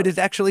childhood is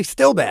actually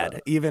still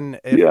bad, even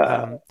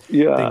if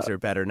things are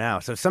better now.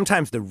 So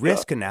sometimes the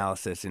risk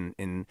analysis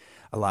in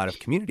a lot of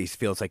communities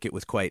feels like it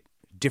was quite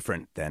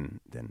different than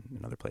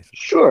in other places.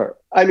 Sure.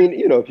 I mean,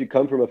 if you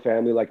come from a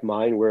family like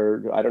mine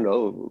where, I don't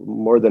know,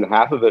 more than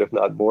half of it, if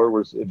not more,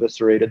 was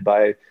eviscerated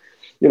by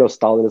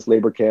Stalinist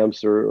labor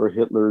camps or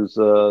Hitler's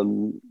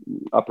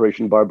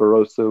Operation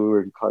Barbarossa,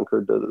 where he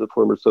conquered the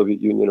former Soviet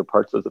Union or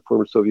parts of the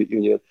former Soviet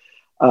Union.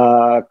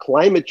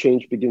 Climate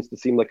change begins to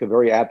seem like a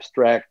very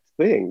abstract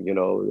thing.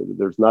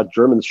 There's not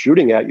Germans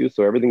shooting at you,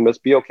 so everything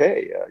must be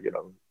okay.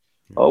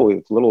 Oh,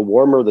 it's a little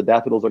warmer. The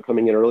daffodils are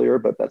coming in earlier,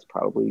 but that's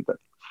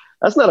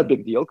not a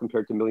big deal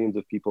compared to millions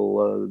of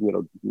people,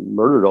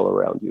 murdered all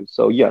around you.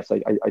 So yes,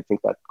 I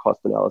think that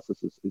cost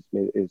analysis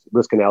is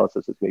risk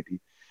analysis is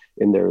maybe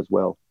in there as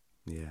well.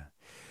 Yeah.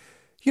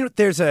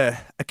 There's a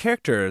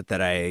character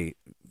that I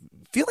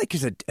feel like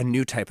is a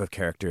new type of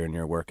character in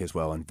your work as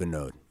well, in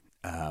Vinod.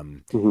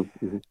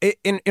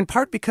 In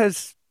part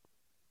because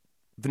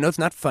Vinod's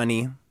not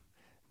funny.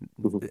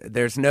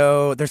 There's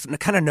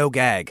kind of no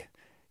gag.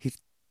 He's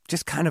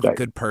just kind of a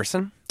good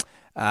person,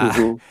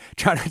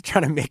 trying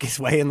to make his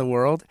way in the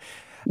world.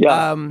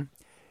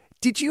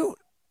 Did you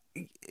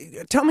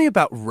tell me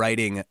about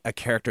writing a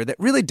character that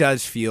really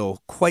does feel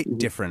quite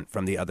different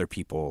from the other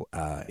people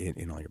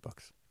in all your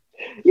books?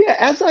 Yeah,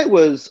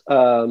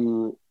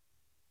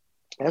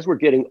 as we're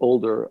getting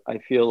older, I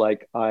feel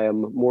like I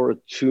am more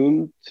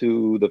attuned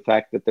to the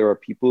fact that there are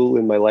people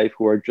in my life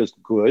who are just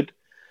good,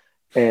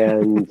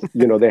 and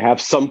they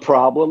have some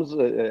problems,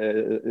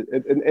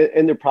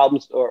 and their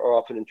problems are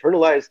often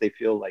internalized. They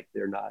feel like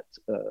they're not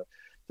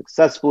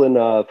successful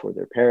enough, or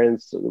their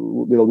parents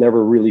will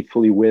never really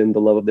fully win the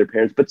love of their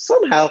parents, but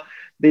somehow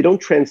they don't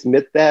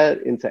transmit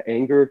that into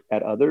anger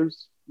at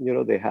others.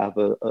 They have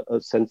a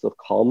sense of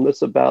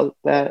calmness about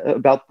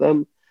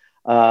them.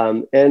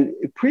 And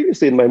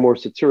previously in my more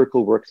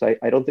satirical works,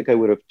 I don't think I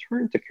would have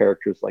turned to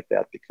characters like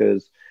that,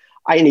 because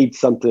I need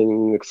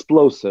something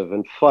explosive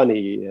and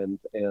funny and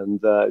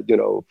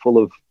full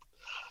of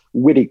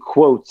witty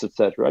quotes,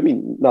 etc. I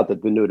mean, not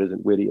that Vinod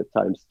isn't witty at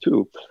times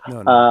too,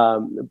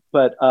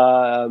 but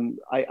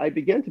I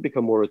began to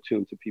become more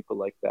attuned to people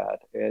like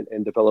that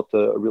and developed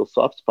a real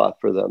soft spot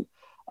for them.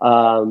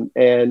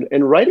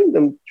 And writing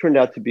them turned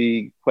out to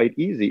be quite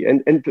easy.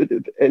 And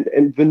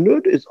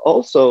Vinod is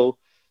also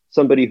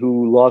somebody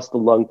who lost a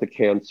lung to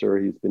cancer.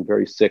 He's been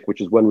very sick, which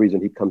is one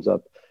reason he comes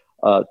up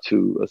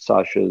to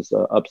Sasha's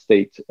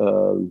upstate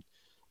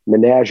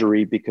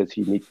menagerie, because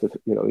he needs to,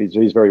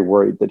 he's very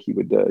worried that he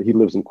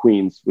lives in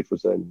Queens, which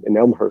was in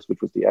Elmhurst,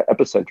 which was the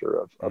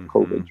epicenter of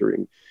COVID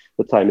during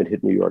the time it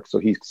hit New York. So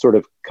he's sort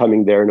of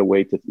coming there in a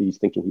way that he's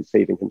thinking he's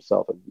saving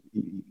himself,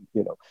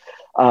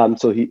 and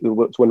so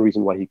it's one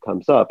reason why he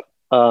comes up.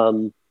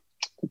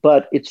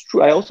 But it's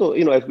true. I also,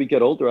 as we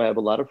get older, I have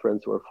a lot of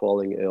friends who are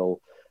falling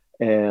ill,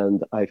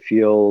 and I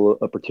feel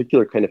a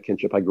particular kind of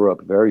kinship. I grew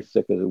up very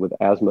sick with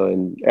asthma,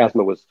 and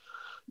asthma was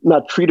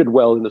not treated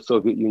well in the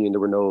Soviet Union. There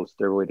were no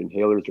steroid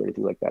inhalers or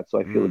anything like that. So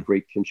I feel a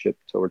great kinship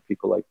toward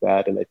people like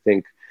that. And I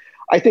think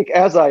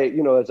as I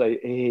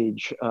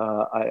age,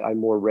 I'm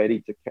more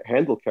ready to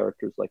handle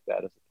characters like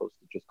that, as opposed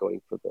to just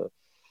going for the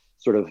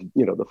sort of,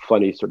 the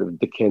funny sort of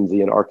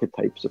Dickensian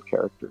archetypes of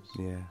characters.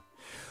 Yeah.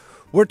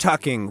 We're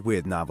talking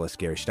with novelist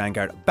Gary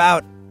Shteyngart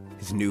about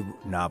his new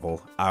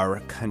novel,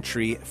 Our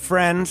Country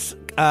Friends.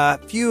 A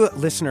few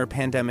listener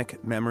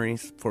pandemic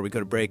memories before we go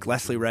to break.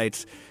 Leslie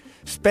writes,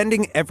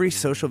 spending every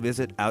social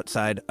visit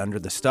outside under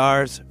the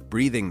stars,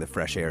 breathing the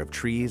fresh air of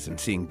trees, and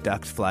seeing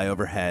ducks fly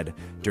overhead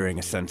during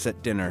a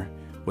sunset dinner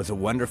was a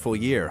wonderful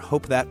year.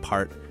 Hope that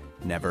part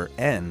never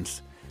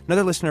ends.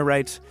 Another listener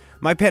writes,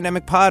 my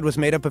pandemic pod was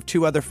made up of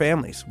 2 other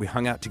families. We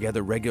hung out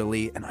together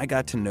regularly, and I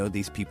got to know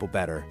these people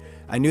better.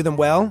 I knew them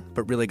well,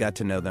 but really got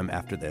to know them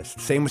after this.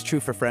 Same was true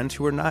for friends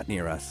who were not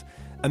near us.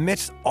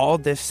 Amidst all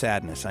this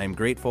sadness, I am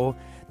grateful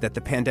that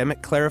the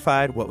pandemic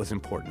clarified what was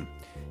important: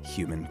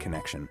 human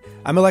connection.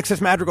 I'm Alexis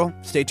Madrigal.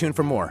 Stay tuned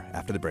for more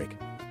after the break.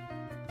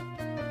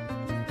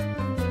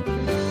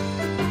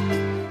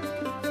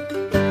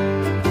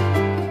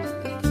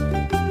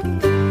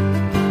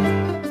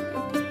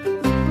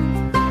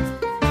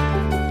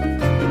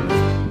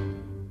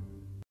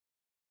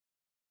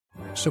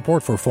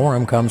 Support for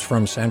Forum comes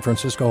from San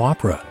Francisco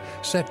Opera.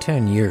 Set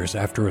 10 years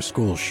after a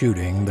school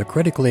shooting, the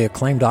critically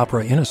acclaimed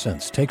opera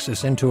Innocence takes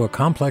us into a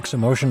complex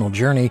emotional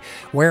journey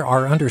where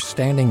our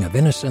understanding of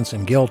innocence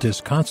and guilt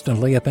is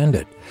constantly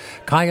upended.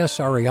 Kaya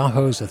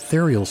Sariaho's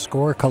ethereal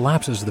score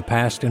collapses the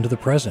past into the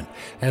present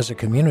as a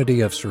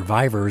community of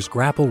survivors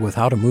grapple with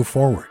how to move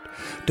forward.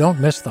 Don't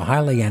miss the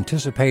highly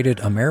anticipated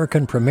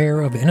American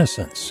premiere of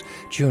Innocence.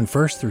 June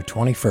 1st through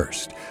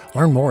 21st.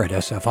 Learn more at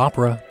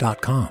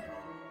sfopera.com.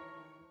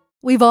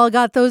 We've all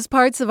got those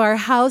parts of our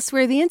house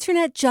where the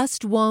internet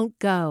just won't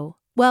go.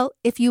 Well,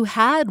 if you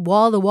had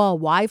wall-to-wall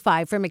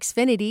Wi-Fi from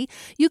Xfinity,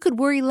 you could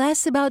worry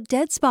less about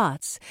dead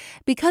spots.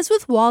 Because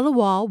with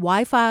wall-to-wall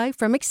Wi-Fi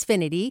from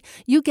Xfinity,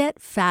 you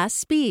get fast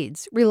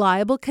speeds,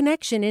 reliable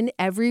connection in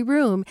every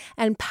room,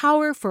 and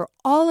power for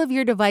all of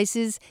your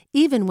devices,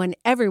 even when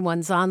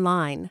everyone's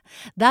online.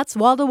 That's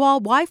wall-to-wall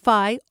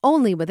Wi-Fi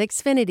only with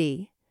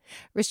Xfinity.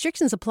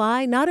 Restrictions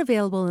apply, not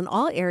available in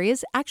all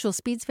areas. Actual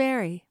speeds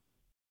vary.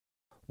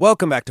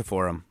 Welcome back to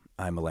Forum.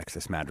 I'm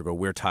Alexis Madrigal.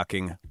 We're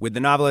talking with the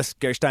novelist,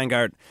 Gary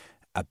Shteyngart,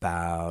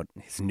 about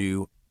his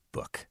new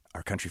book,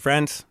 Our Country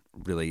Friends.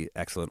 Really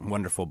excellent,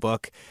 wonderful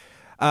book.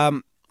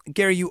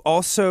 Gary, you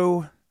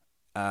also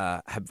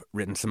have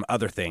written some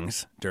other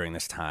things during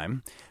this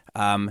time.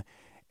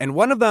 And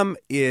one of them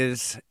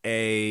is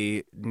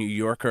a New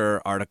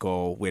Yorker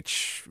article,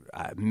 which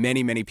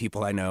many, many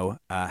people I know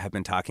have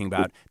been talking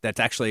about.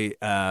 That's actually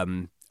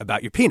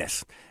about your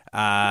penis.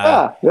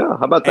 Yeah. How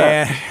about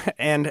that?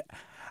 And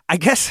I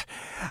guess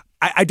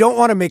I don't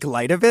want to make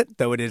light of it,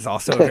 though it is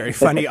also a very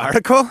funny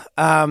article.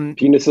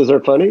 Penises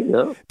are funny,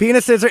 yeah.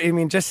 Penises are, I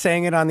mean, just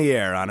saying it on the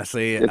air,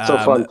 honestly. It's so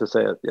fun to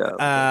say it,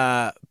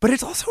 yeah. But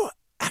it's also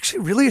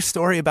actually really a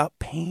story about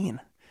pain.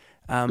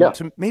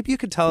 So maybe you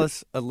could tell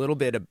us a little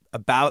bit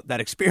about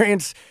that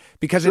experience,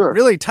 because it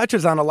really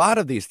touches on a lot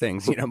of these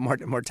things,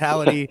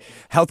 mortality,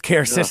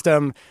 healthcare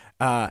system,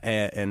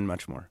 and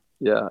much more.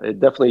 Yeah, it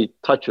definitely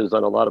touches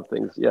on a lot of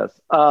things, yes.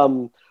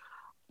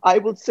 I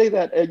would say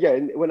that,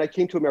 when I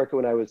came to America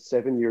when I was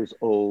 7 years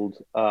old,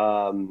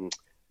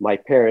 my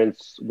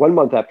parents, 1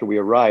 month after we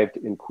arrived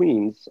in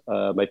Queens,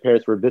 my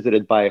parents were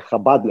visited by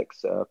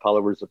Chabadniks,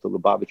 followers of the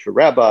Lubavitcher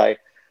rabbi.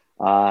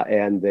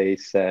 And they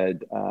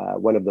said,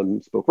 one of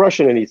them spoke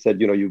Russian, and he said,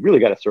 you really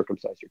got to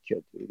circumcise your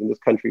kid. In this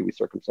country, we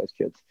circumcise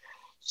kids.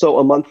 So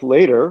a month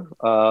later,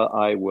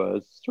 I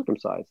was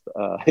circumcised,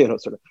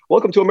 sort of,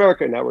 welcome to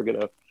America. Now we're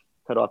going to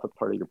cut off a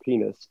part of your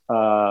penis.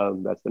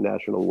 That's the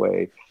national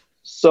way.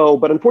 So,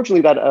 but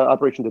unfortunately, that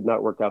operation did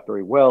not work out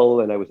very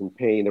well, and I was in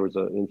pain. There was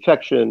an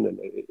infection, and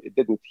it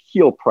didn't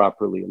heal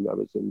properly, and I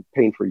was in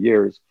pain for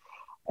years.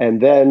 And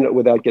then,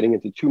 without getting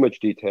into too much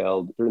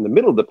detail, during the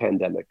middle of the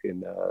pandemic,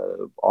 in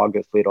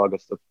late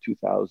August of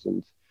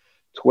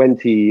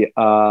 2020,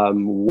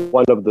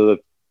 one of the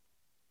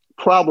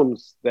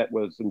problems that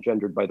was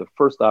engendered by the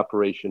first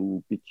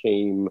operation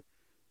became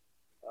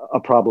a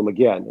problem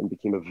again, and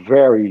became a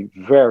very,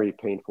 very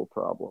painful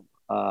problem.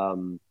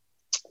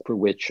 For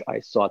which I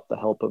sought the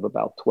help of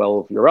about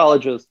 12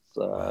 urologists.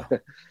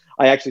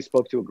 I actually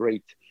spoke to a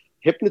great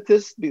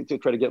hypnotist to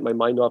try to get my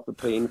mind off the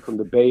pain from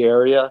the Bay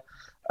Area.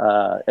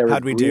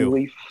 How'd we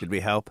do? Did we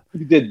help?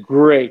 You did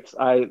great.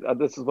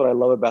 This is what I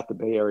love about the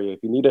Bay Area.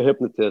 If you need a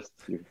hypnotist,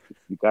 you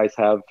guys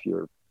have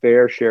your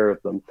fair share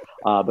of them.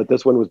 But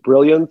this one was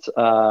brilliant.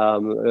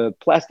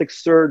 Plastic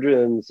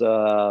surgeons,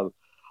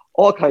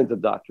 all kinds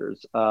of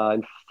doctors.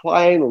 And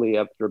finally,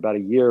 after about a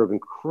year of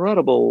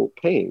incredible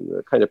pain,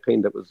 the kind of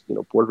pain that was,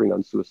 bordering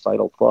on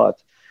suicidal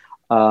thought,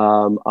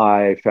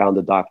 I found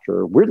a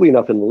doctor, weirdly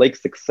enough, in Lake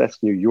Success,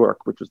 New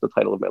York, which was the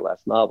title of my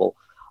last novel,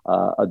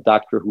 a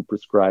doctor who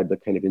prescribed a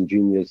kind of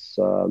ingenious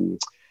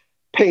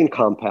pain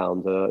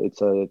compound.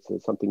 It's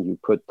something you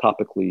put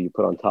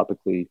on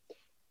topically.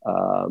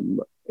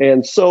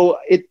 And so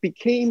it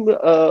became,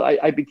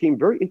 I became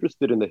very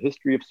interested in the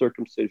history of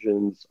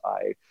circumcisions.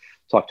 I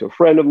talked to a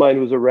friend of mine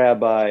who's a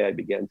rabbi. I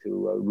began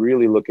to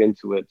really look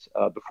into it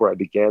before I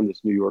began this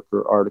New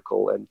Yorker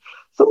article. And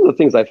some of the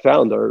things I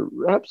found are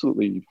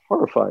absolutely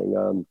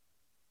horrifying,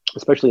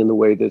 especially in the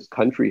way this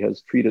country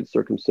has treated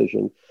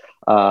circumcision.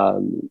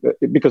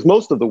 Because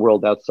most of the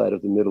world outside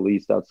of the Middle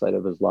East, outside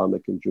of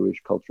Islamic and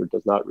Jewish culture,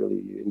 does not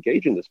really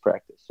engage in this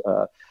practice.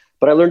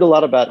 But I learned a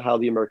lot about how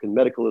the American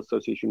Medical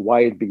Association,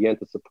 why it began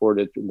to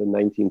support it in the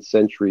 19th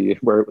century,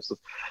 where it was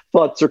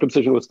thought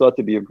circumcision was thought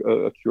to be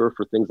a cure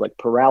for things like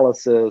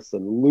paralysis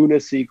and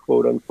lunacy,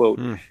 quote unquote.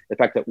 In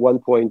fact, at one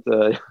point,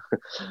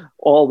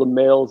 all the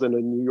males in a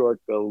New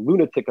York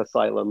lunatic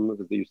asylum, as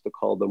they used to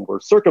call them,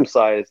 were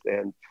circumcised,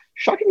 and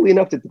shockingly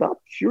enough, did not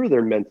cure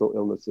their mental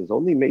illnesses,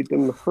 only made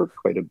them hurt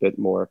quite a bit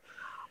more.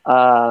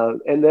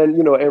 And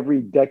then, every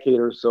decade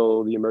or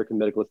so, the American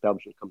medical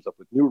establishment comes up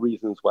with new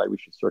reasons why we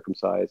should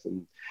circumcise.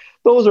 And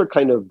those are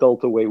kind of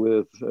dealt away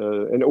with.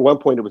 And at one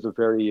point, it was a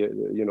very,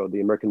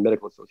 the American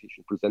Medical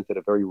Association presented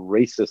a very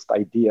racist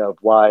idea of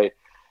why,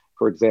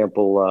 for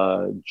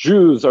example,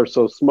 Jews are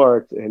so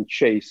smart and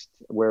chaste,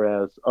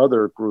 whereas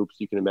other groups,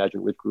 you can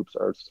imagine which groups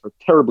are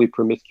terribly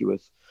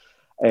promiscuous.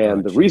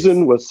 And the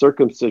reason was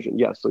circumcision.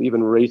 Yes, so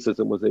even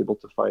racism was able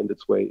to find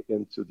its way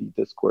into the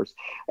discourse.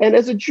 And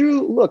as a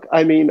Jew, look,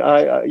 I mean,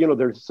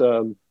 there's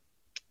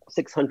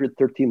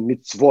 613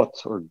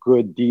 mitzvot, or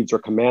good deeds or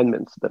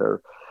commandments, that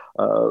are,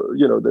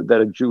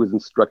 that a Jew is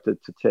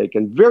instructed to take.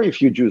 And very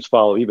few Jews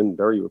follow, even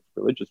very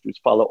religious Jews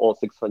follow all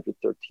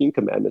 613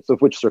 commandments,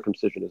 of which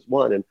circumcision is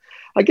one. And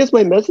I guess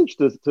my message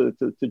to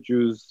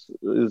Jews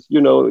is,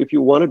 if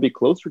you want to be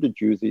closer to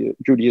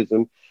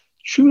Judaism,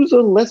 choose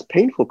a less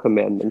painful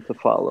commandment to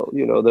follow.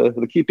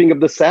 The keeping of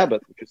the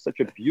Sabbath, which is such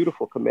a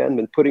beautiful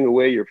commandment, putting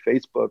away your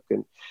Facebook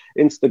and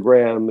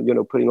Instagram,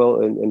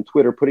 and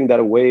Twitter, putting that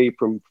away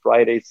from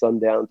Friday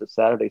sundown to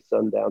Saturday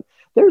sundown.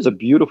 There's a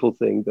beautiful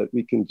thing that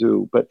we can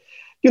do. But,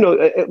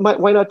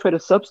 why not try to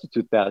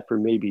substitute that for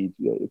maybe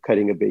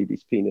cutting a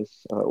baby's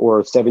penis or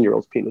a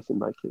 7-year-old's penis in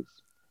my case?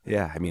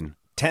 Yeah, I mean,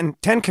 10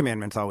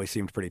 commandments always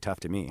seemed pretty tough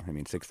to me. I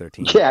mean,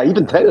 613. Yeah,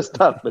 even 10 is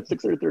tough, but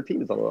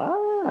 613 is a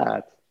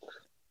lot.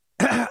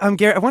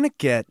 Gary, I want to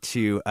get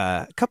to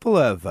a couple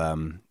of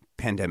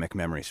pandemic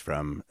memories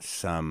from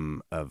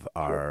some of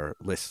our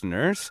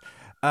listeners.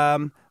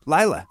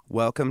 Lila,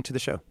 welcome to the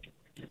show.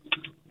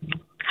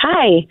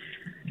 Hi.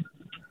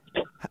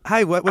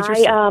 Hi, what's your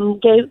story?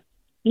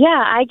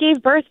 I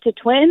gave birth to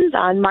twins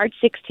on March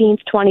 16th,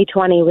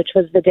 2020, which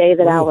was the day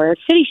that our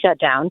city shut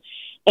down.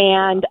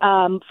 And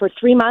for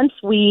 3 months,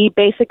 we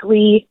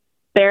basically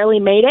barely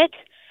made it.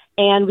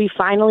 And we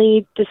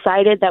finally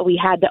decided that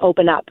we had to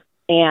open up.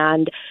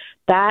 And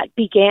that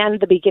began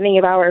the beginning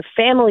of our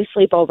family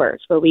sleepovers,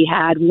 where we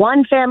had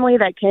one family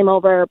that came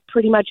over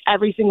pretty much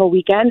every single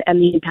weekend, and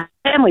the entire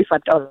family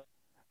slept over.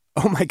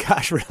 Oh, my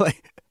gosh, really?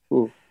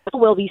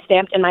 Will be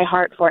stamped in my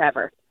heart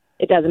forever.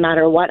 It doesn't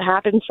matter what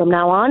happens from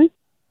now on.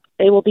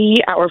 They will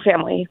be our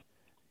family.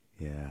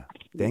 Yeah.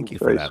 Thank you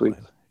for Very that. sweet.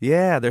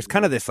 Yeah, there's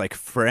kind of this like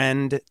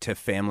friend to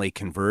family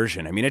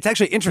conversion. I mean, it's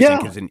actually interesting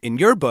because in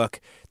your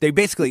book, they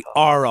basically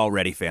are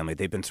already family.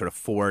 They've been sort of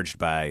forged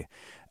by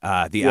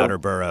the outer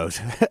boroughs.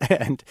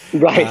 And,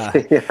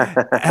 right.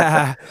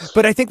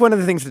 but I think one of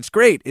the things that's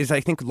great is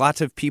I think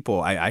lots of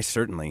people, I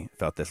certainly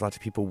felt this, lots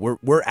of people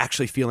were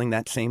actually feeling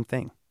that same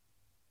thing.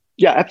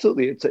 Yeah,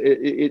 absolutely.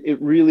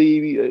 It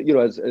really,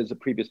 as a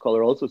previous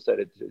caller also said,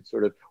 it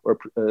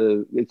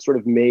sort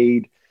of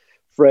made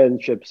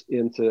friendships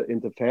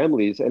into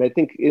families. And I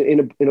think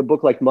in a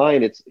book like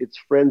mine, it's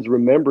friends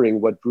remembering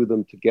what drew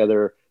them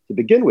together to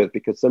begin with,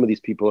 because some of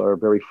these people are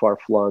very far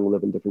flung,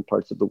 live in different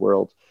parts of the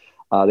world.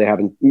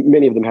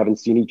 Many of them haven't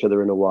seen each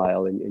other in a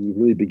while, and you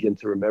really begin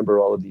to remember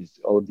all of these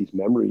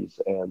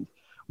memories and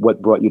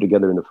what brought you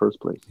together in the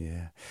first place.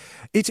 Yeah,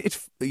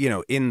 it's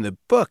in the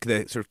book,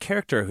 the sort of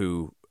character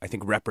who I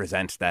think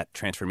represents that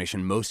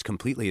transformation most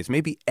completely is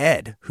maybe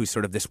Ed, who's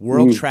sort of this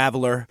world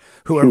traveler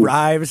who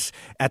arrives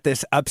at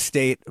this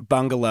upstate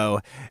bungalow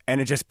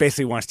and it just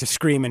basically wants to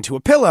scream into a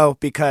pillow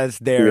because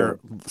their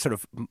sort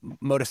of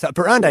modus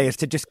operandi is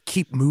to just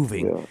keep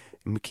moving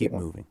and keep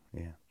moving.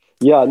 Yeah.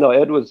 Yeah, no,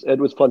 Ed was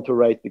fun to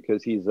write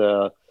because he's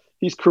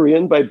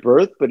Korean by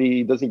birth, but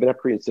he doesn't even have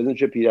Korean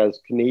citizenship. He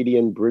has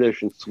Canadian,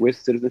 British, and Swiss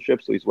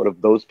citizenship, so he's one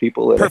of those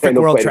people. And perfect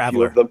world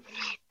traveler.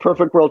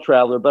 Perfect world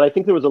traveler. But I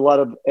think there was a lot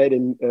of Ed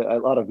and a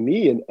lot of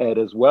me in Ed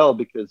as well,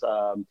 because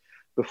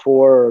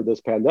before this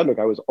pandemic,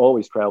 I was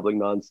always traveling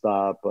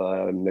nonstop.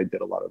 I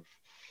did a lot of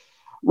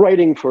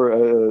writing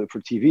for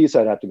TV,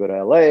 so I'd have to go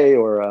to LA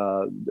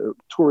or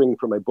touring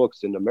for my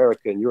books in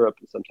America and Europe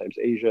and sometimes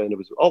Asia, and it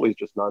was always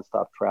just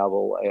nonstop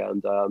travel.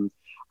 And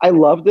I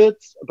loved it,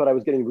 but I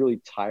was getting really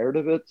tired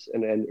of it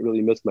and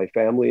really missed my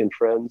family and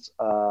friends.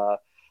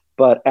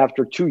 But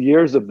after 2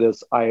 years of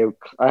this, I'm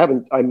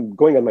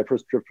going on my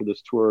first trip for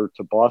this tour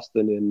to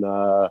Boston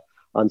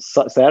on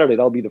Saturday.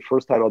 That'll be the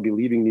first time I'll be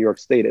leaving New York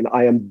State, and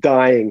I am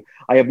dying.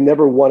 I have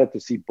never wanted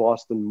to see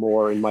Boston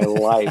more in my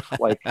life.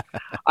 Like,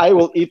 I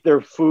will eat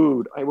their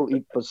food. I will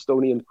eat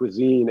Bostonian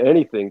cuisine,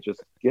 anything.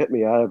 Just get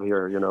me out of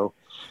here,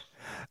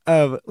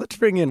 Let's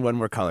bring in one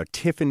more caller,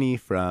 Tiffany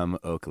from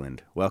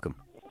Oakland. Welcome.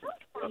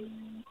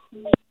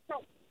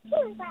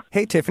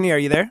 Hey, Tiffany, are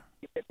you there?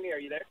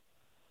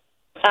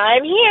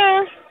 I'm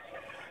here.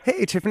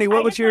 Hey, Tiffany,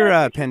 what was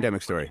your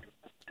pandemic story?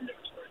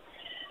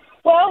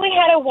 Well, we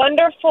had a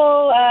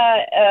wonderful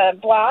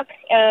block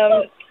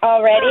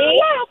already,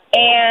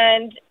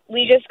 and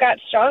we just got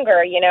stronger.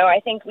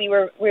 I think we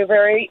were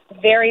very,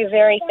 very,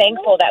 very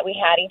thankful that we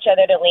had each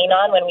other to lean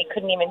on when we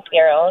couldn't even see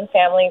our own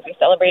families. We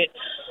celebrated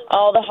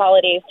all the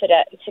holidays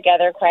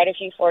together, quite a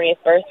few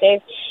 40th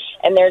birthdays.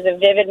 And there's a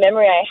vivid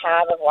memory I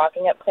have of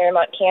walking up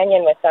Claremont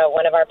Canyon with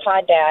one of our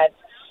pod dads,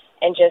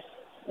 and just,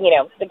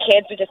 the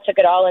kids just took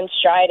it all in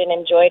stride and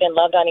enjoyed and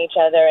loved on each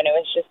other. And it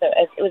was just,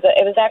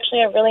 it was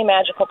actually a really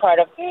magical part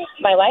of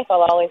my life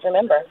I'll always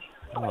remember.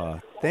 Oh,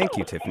 thank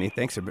you, Tiffany.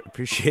 Thanks. I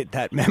appreciate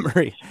that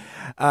memory.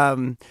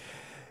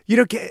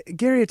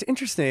 Gary, it's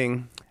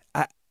interesting.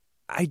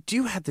 I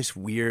do have this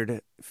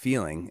weird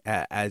feeling,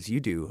 as you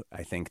do,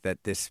 I think,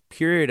 that this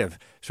period of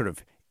sort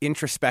of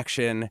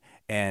introspection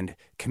and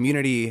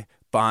community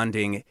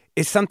bonding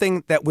is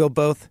something that we'll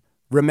both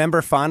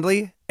remember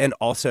fondly and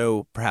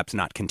also perhaps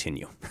not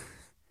continue.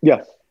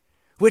 Yes.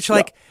 Which,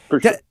 like,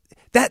 sure.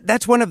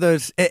 that's one of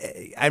those,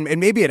 and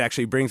maybe it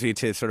actually brings me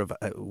to sort of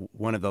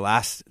one of the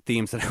last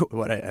themes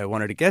that I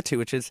wanted to get to,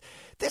 which is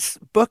this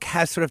book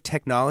has sort of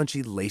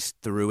technology laced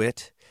through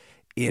it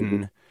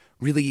in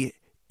really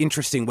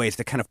interesting ways,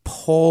 the kind of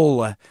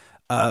pull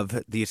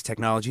of these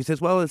technologies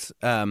as well as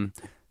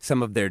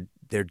some of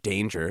their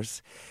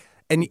dangers.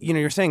 And,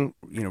 you're saying,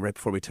 right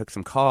before we took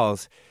some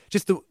calls,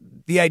 just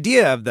the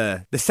idea of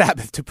the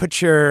Sabbath, to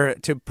put your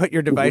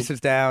devices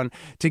down,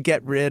 to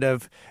get rid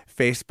of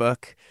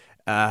Facebook,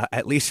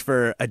 at least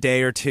for a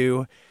day or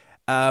two.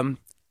 And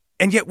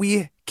yet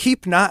we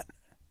keep not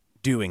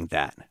doing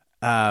that.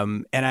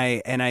 And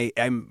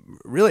I'm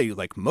really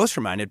most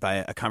reminded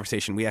by a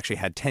conversation we actually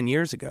had 10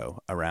 years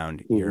ago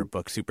around your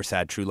book, Super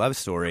Sad True Love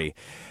Story.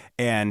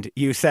 And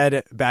you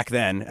said back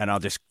then, and I'll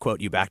just quote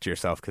you back to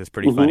yourself because it's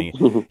pretty funny.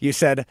 You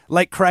said,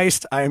 "Like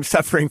Christ, I am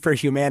suffering for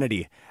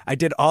humanity. I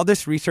did all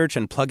this research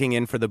and plugging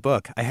in for the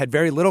book. I had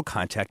very little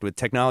contact with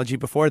technology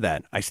before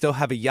that. I still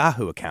have a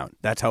Yahoo account.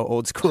 That's how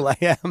old school I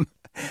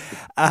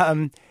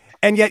am."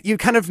 And yet you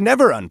kind of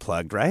never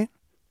unplugged, right?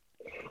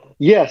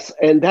 Yes,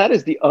 and that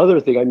is the other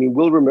thing. I mean,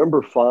 we'll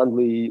remember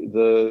fondly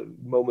the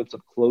moments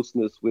of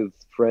closeness with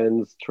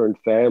friends turned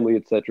family,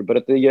 et cetera. But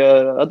at the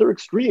other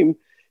extreme,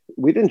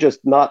 we didn't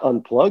just not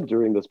unplug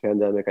during this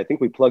pandemic. I think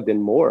we plugged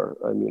in more.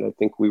 I mean, I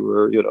think we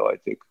were, I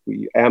think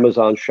we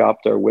Amazon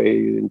shopped our way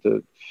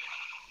into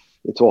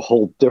a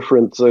whole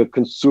different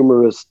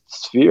consumerist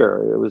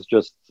sphere. It was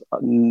just a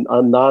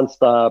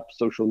nonstop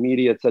social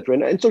media, et cetera.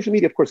 And social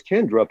media, of course,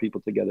 can draw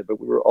people together.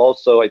 But we were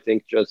also, I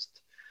think, just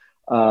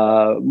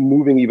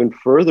moving even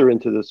further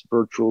into this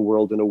virtual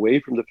world and away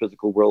from the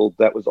physical world.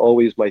 That was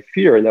always my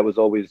fear. And that was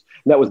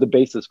the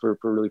basis for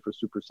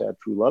Super Sad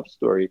True Love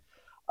Story.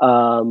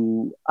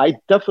 I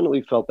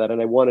definitely felt that,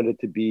 and I wanted it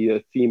to be a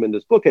theme in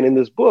this book. And in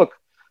this book,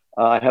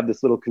 I have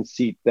this little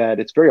conceit that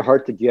it's very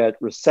hard to get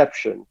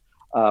reception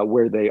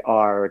where they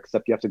are,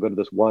 except you have to go to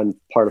this one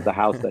part of the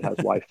house that has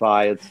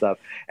Wi-Fi and stuff.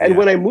 And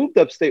when I moved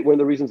upstate, one of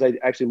the reasons I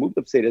actually moved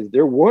upstate is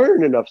there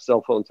weren't enough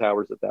cell phone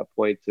towers at that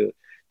point to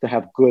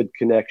have good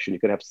connection. You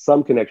could have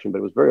some connection, but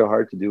it was very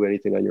hard to do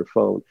anything on your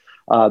phone.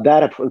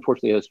 That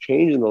unfortunately has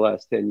changed in the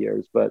last 10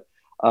 years, but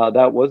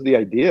that was the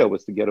idea,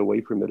 was to get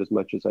away from it as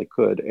much as I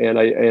could.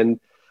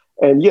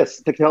 And yes,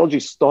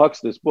 technology stalks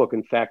this book.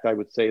 In fact, I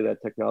would say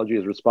that technology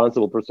is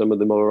responsible for some of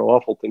the more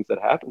awful things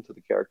that happen to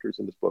the characters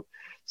in this book.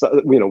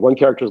 So, one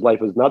character's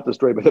life is not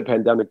destroyed by the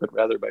pandemic, but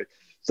rather by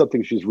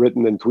something she's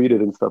written and tweeted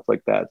and stuff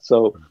like that.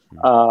 So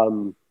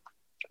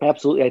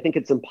absolutely, I think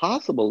it's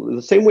impossible.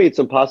 The same way it's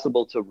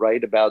impossible to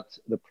write about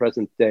the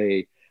present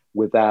day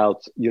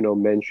without,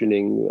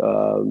 mentioning,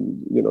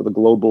 the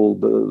global,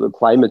 the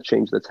climate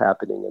change that's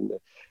happening,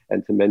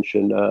 and to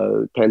mention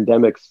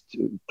pandemics,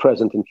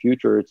 present and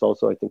future. It's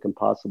also, I think,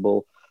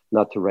 impossible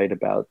not to write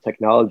about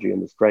technology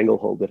and the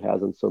stranglehold it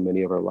has on so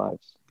many of our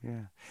lives.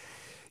 Yeah.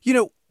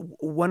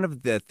 One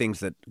of the things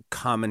that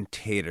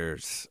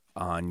commentators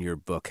on your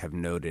book have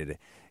noted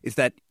is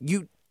that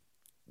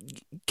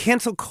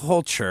cancel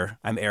culture,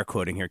 I'm air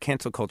quoting here,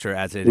 cancel culture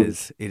as it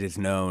is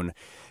known,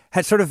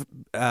 has sort of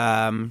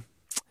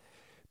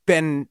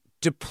been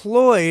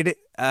deployed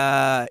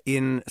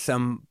in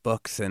some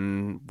books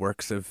and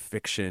works of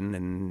fiction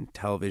and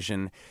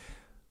television.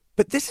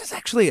 But this is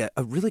actually a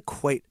really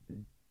quite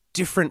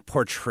different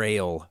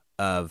portrayal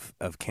of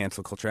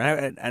cancel culture.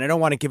 And I don't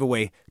want to give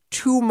away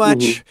too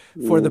much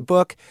for the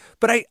book,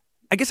 but I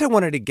guess I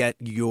wanted to get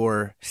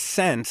your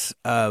sense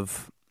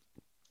of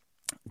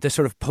the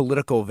sort of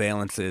political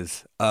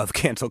valences of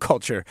cancel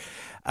culture.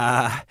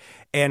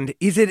 And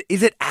is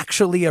it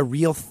actually a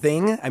real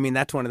thing? I mean,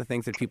 that's one of the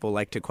things that people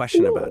like to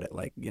question about it.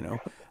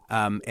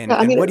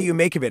 And what do you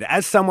make of it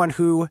as someone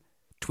who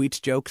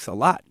tweets jokes a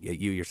lot,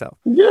 you yourself?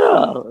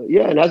 Yeah,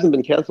 and hasn't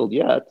been canceled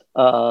yet.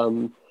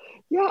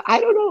 I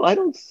don't know. I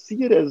don't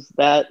see it as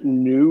that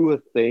new a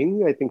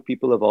thing. I think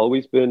people have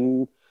always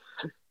been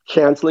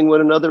canceling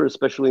one another,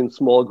 especially in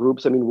small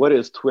groups. I mean, what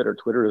is Twitter?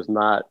 Twitter is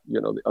not,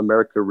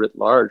 America writ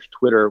large.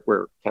 Twitter,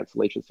 where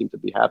cancellations seem to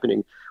be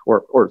happening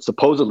or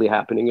supposedly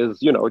happening, is,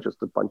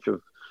 just a bunch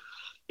of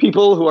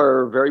people who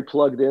are very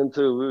plugged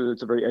into,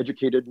 it's a very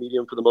educated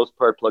medium for the most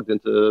part, plugged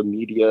into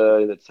media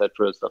and et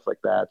cetera, stuff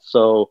like that.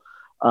 So,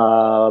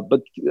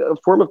 but a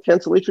form of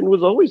cancellation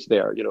was always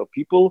there.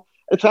 People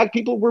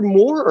were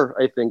more,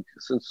 I think,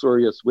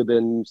 censorious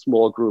within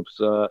small groups.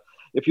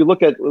 If you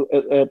look at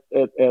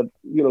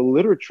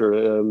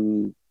literature,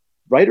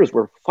 writers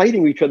were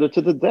fighting each other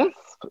to the death.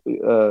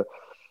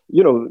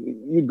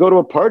 You'd go to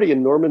a party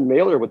and Norman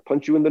Mailer would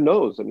punch you in the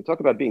nose. I mean, talk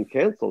about being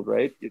canceled,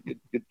 right? You'd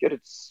get it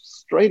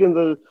straight in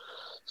the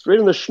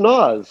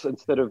schnoz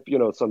instead of,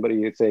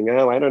 somebody saying,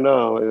 oh, I don't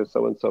know,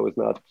 so-and-so is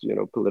not,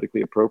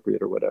 politically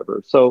appropriate or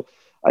whatever. So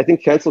I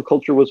think cancel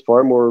culture was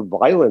far more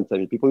violent. I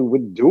mean, people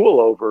would duel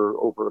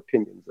over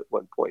opinions at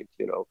one point,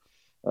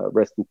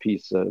 rest in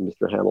peace,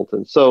 Mr.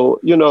 Hamilton.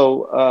 So,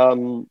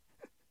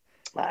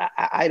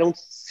 I don't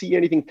see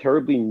anything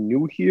terribly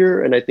new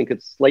here. And I think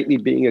it's slightly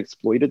being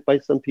exploited by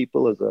some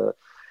people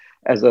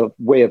as a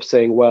way of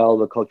saying, well,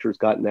 the culture's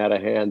gotten out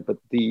of hand. But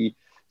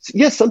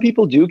yes, some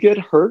people do get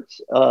hurt.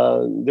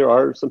 There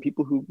are some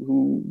people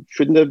who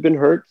shouldn't have been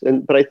hurt.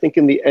 But I think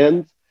in the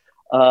end,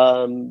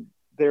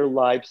 their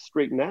lives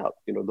straighten out.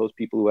 Those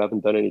people who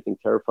haven't done anything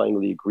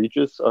terrifyingly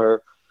egregious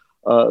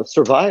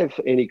survive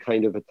any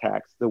kind of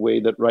attacks the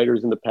way that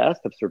writers in the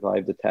past have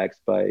survived attacks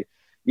by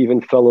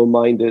even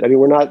fellow-minded. I mean,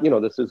 we're not,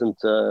 this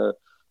isn't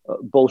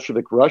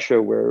Bolshevik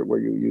Russia, where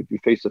you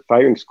face a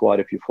firing squad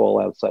if you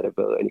fall outside of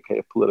any kind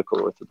of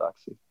political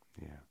orthodoxy.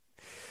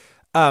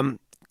 Yeah.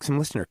 Some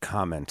listener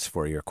comments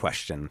for your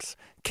questions.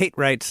 Kate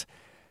writes,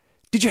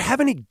 did you have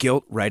any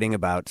guilt writing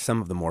about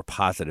some of the more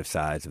positive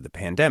sides of the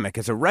pandemic?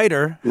 As a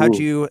writer, how'd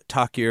you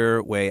talk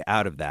your way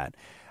out of that?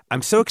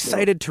 I'm so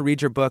excited to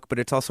read your book, but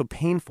it's also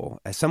painful.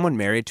 As someone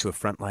married to a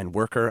frontline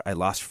worker, I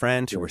lost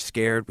friends who were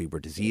scared we were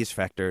disease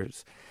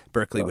vectors.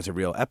 Berkeley was a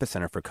real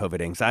epicenter for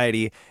COVID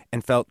anxiety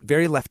and felt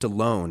very left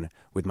alone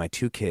with my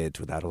 2 kids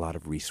without a lot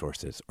of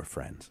resources or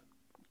friends.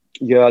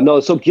 Yeah, no.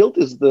 So guilt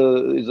is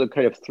a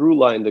kind of through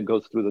line that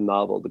goes through the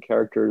novel. The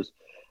characters,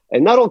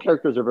 and not all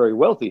characters are very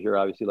wealthy here.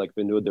 Obviously, like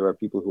Vinud, there are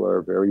people who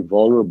are very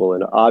vulnerable,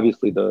 and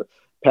obviously the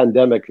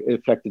pandemic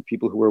affected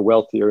people who were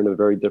wealthier in a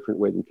very different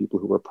way than people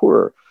who were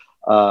poorer.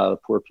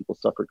 Poor people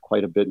suffered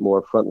quite a bit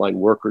more. Frontline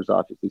workers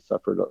obviously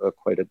suffered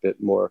quite a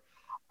bit more.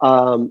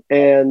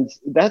 And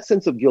that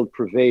sense of guilt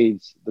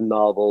pervades the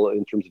novel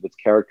in terms of its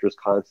characters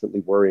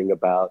constantly worrying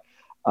about,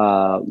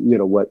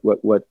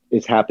 what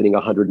is happening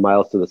 100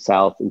 miles to the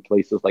south in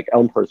places like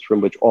Elmhurst, from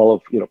which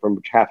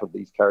half of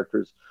these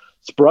characters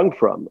sprung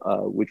from,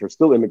 which are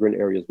still immigrant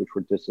areas, which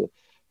were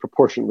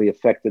disproportionately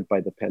affected by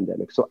the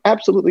pandemic. So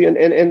absolutely.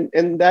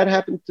 And that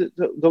happened to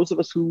those of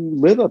us who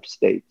live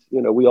upstate.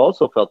 We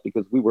also felt,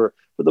 because we were,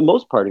 for the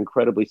most part,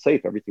 incredibly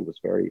safe. Everything was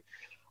very,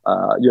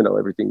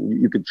 everything,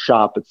 you could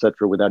shop,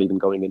 etc., without even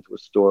going into a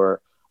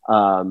store.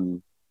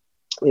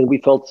 And we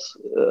felt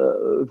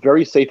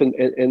very safe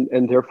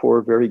and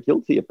therefore very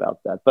guilty about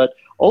that. But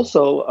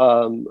also,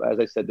 as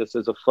I said, this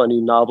is a funny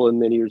novel in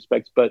many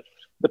respects, but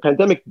the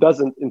pandemic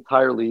doesn't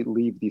entirely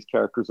leave these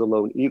characters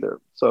alone either.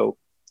 So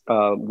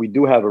we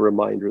do have a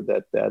reminder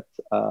that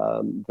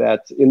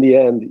in the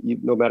end,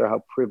 no matter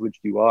how privileged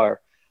you are,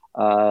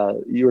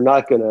 you're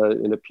not going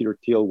to, in a Peter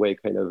Thiel way,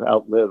 kind of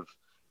outlive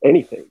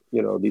anything.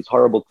 These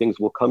horrible things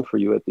will come for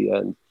you at the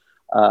end.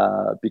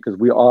 Because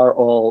we are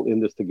all in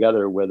this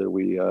together, whether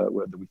we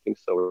think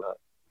so or not.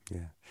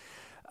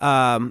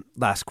 Yeah.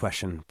 Last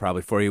question,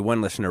 probably for you.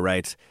 One listener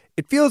writes,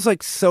 it feels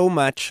like so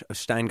much of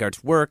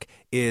Shteyngart's work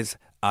is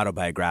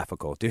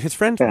autobiographical. Do his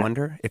friends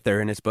wonder if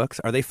they're in his books?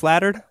 Are they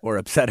flattered or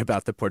upset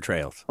about the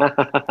portrayals?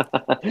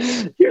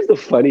 Here's the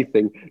funny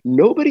thing.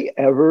 Nobody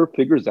ever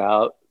figures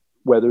out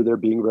whether they're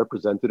being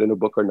represented in a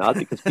book or not,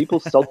 because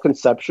people's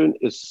self-conception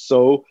is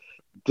so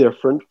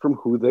different from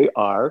who they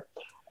are.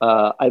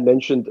 I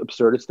mentioned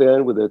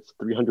Absurdistan with its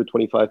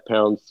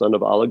 325-pound son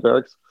of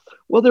oligarchs.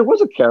 Well, there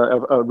was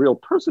a real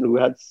person who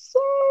had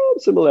some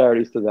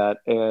similarities to that.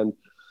 And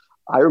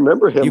I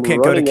remember him. You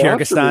can't go to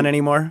Kyrgyzstan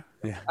anymore?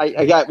 Yeah.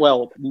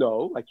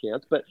 No, I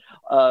can't. But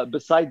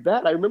beside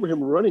that, I remember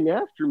him running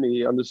after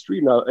me on the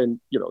street. And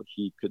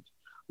he could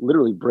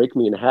literally break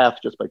me in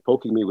half just by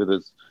poking me with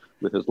his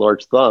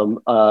large thumb.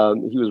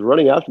 He was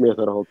running after me. I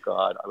thought, oh,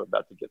 God, I'm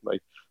about to get my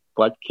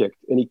butt kicked.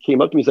 And he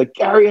came up to me. He's like,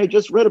 Gary, I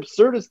just read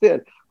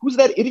Absurdistan. Who's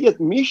that idiot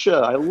Misha?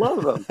 I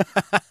love him.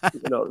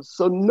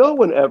 So no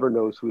one ever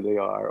knows who they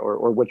are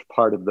or which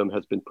part of them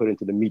has been put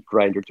into the meat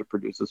grinder to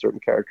produce a certain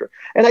character.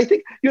 And I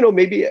think,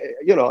 maybe,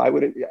 I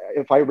wouldn't,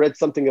 if I read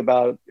something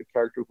about a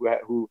character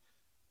who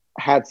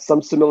had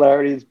some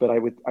similarities, but I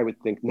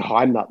would think, no,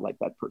 I'm not like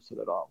that person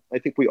at all. I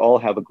think we all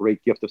have a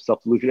great gift of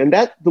self-delusion. And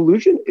that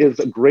delusion is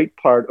a great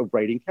part of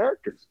writing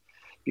characters.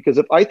 Because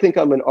if I think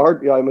I'm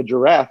a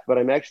giraffe, but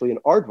I'm actually an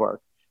aardvark,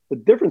 the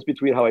difference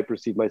between how I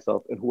perceive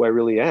myself and who I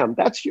really am,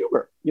 that's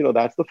humor.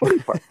 That's the funny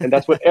part. And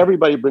that's what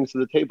everybody brings to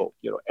the table.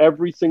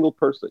 Every single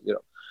person,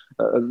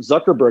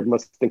 Zuckerberg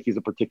must think he's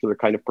a particular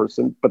kind of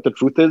person, but the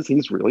truth is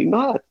he's really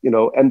not,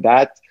 and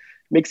that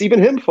makes even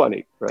him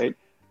funny, right?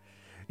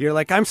 You're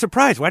like, I'm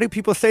surprised. Why do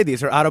people say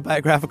these are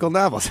autobiographical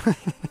novels?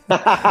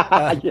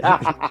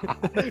 Yeah.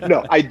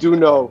 No, I do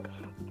know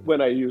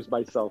when I use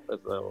myself as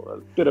a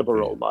bit of a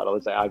role model,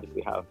 as I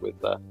obviously have with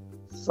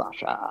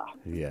Sasha.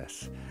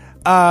 Yes.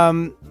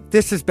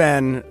 This has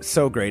been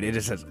so great. It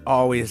is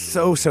always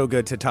so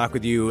good to talk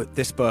with you.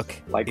 This book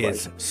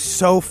is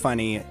so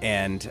funny.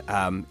 And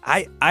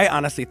I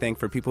honestly think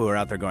for people who are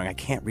out there going, I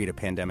can't read a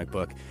pandemic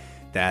book,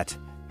 that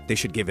they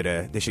should give it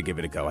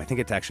a go. I think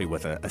it's actually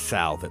worth a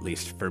salve, at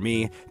least for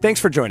me. Thanks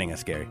for joining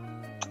us, Gary.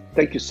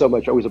 Thank you so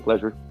much. Always a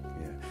pleasure.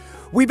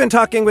 We've been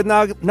talking with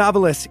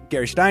novelist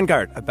Gary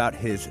Shteyngart about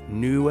his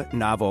new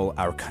novel,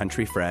 Our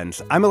Country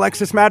Friends. I'm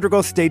Alexis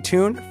Madrigal. Stay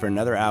tuned for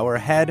another hour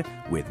ahead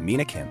with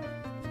Mina Kim.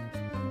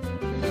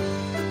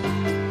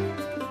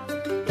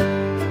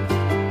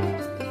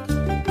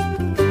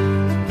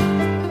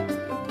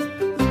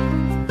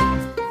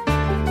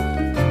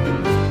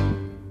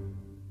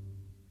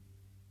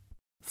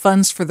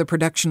 Funds for the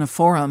production of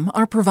Forum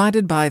are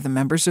provided by the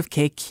members of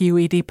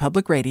KQED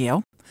Public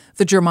Radio,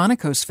 the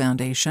Germanicos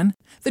Foundation,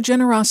 the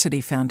Generosity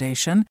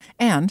Foundation,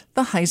 and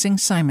the Heising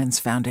Simons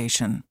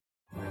Foundation.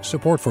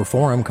 Support for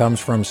Forum comes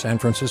from San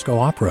Francisco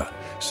Opera.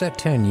 Set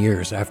 10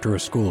 years after a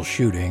school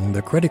shooting,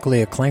 the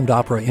critically acclaimed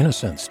opera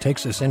Innocence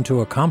takes us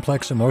into a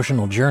complex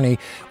emotional journey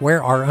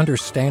where our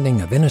understanding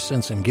of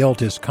innocence and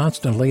guilt is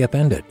constantly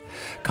upended.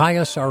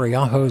 Kaya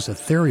Sariaho's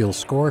ethereal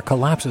score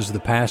collapses the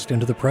past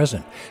into the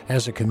present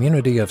as a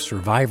community of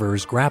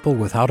survivors grapple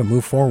with how to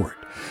move forward.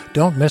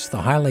 Don't miss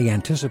the highly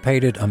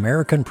anticipated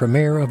American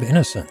premiere of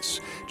Innocence,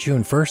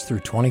 June 1st through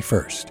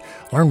 21st.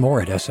 Learn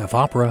more at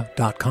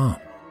sfopera.com.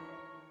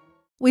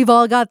 We've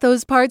all got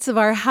those parts of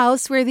our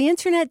house where the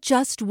internet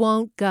just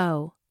won't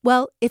go.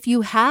 Well, if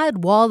you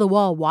had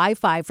wall-to-wall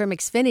Wi-Fi from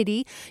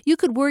Xfinity, you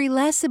could worry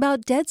less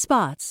about dead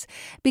spots.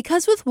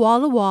 Because with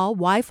wall-to-wall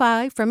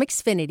Wi-Fi from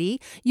Xfinity,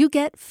 you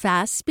get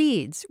fast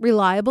speeds,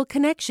 reliable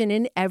connection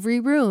in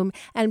every room,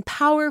 and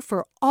power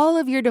for all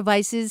of your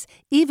devices,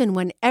 even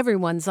when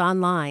everyone's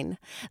online.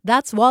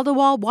 That's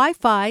wall-to-wall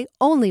Wi-Fi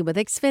only with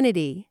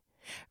Xfinity.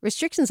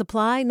 Restrictions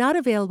apply, not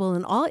available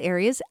in all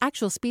areas.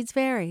 Actual speeds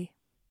vary.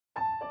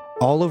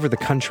 All over the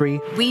country,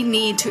 we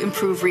need to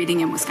improve reading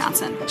in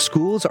Wisconsin.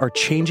 Schools are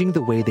changing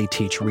the way they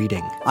teach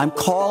reading. I'm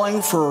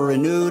calling for a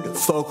renewed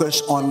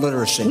focus on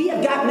literacy. We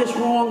have gotten this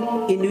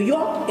wrong in New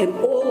York and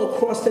all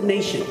across the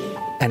nation.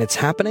 And it's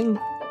happening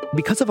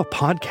because of a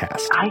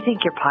podcast. I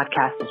think your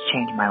podcast has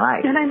changed my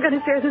life. And I'm going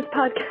to share this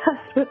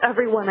podcast with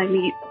everyone I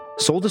meet.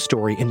 Sold a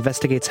Story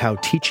investigates how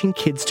teaching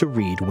kids to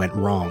read went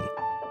wrong.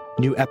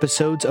 New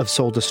episodes of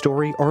Sold a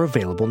Story are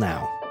available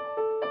now.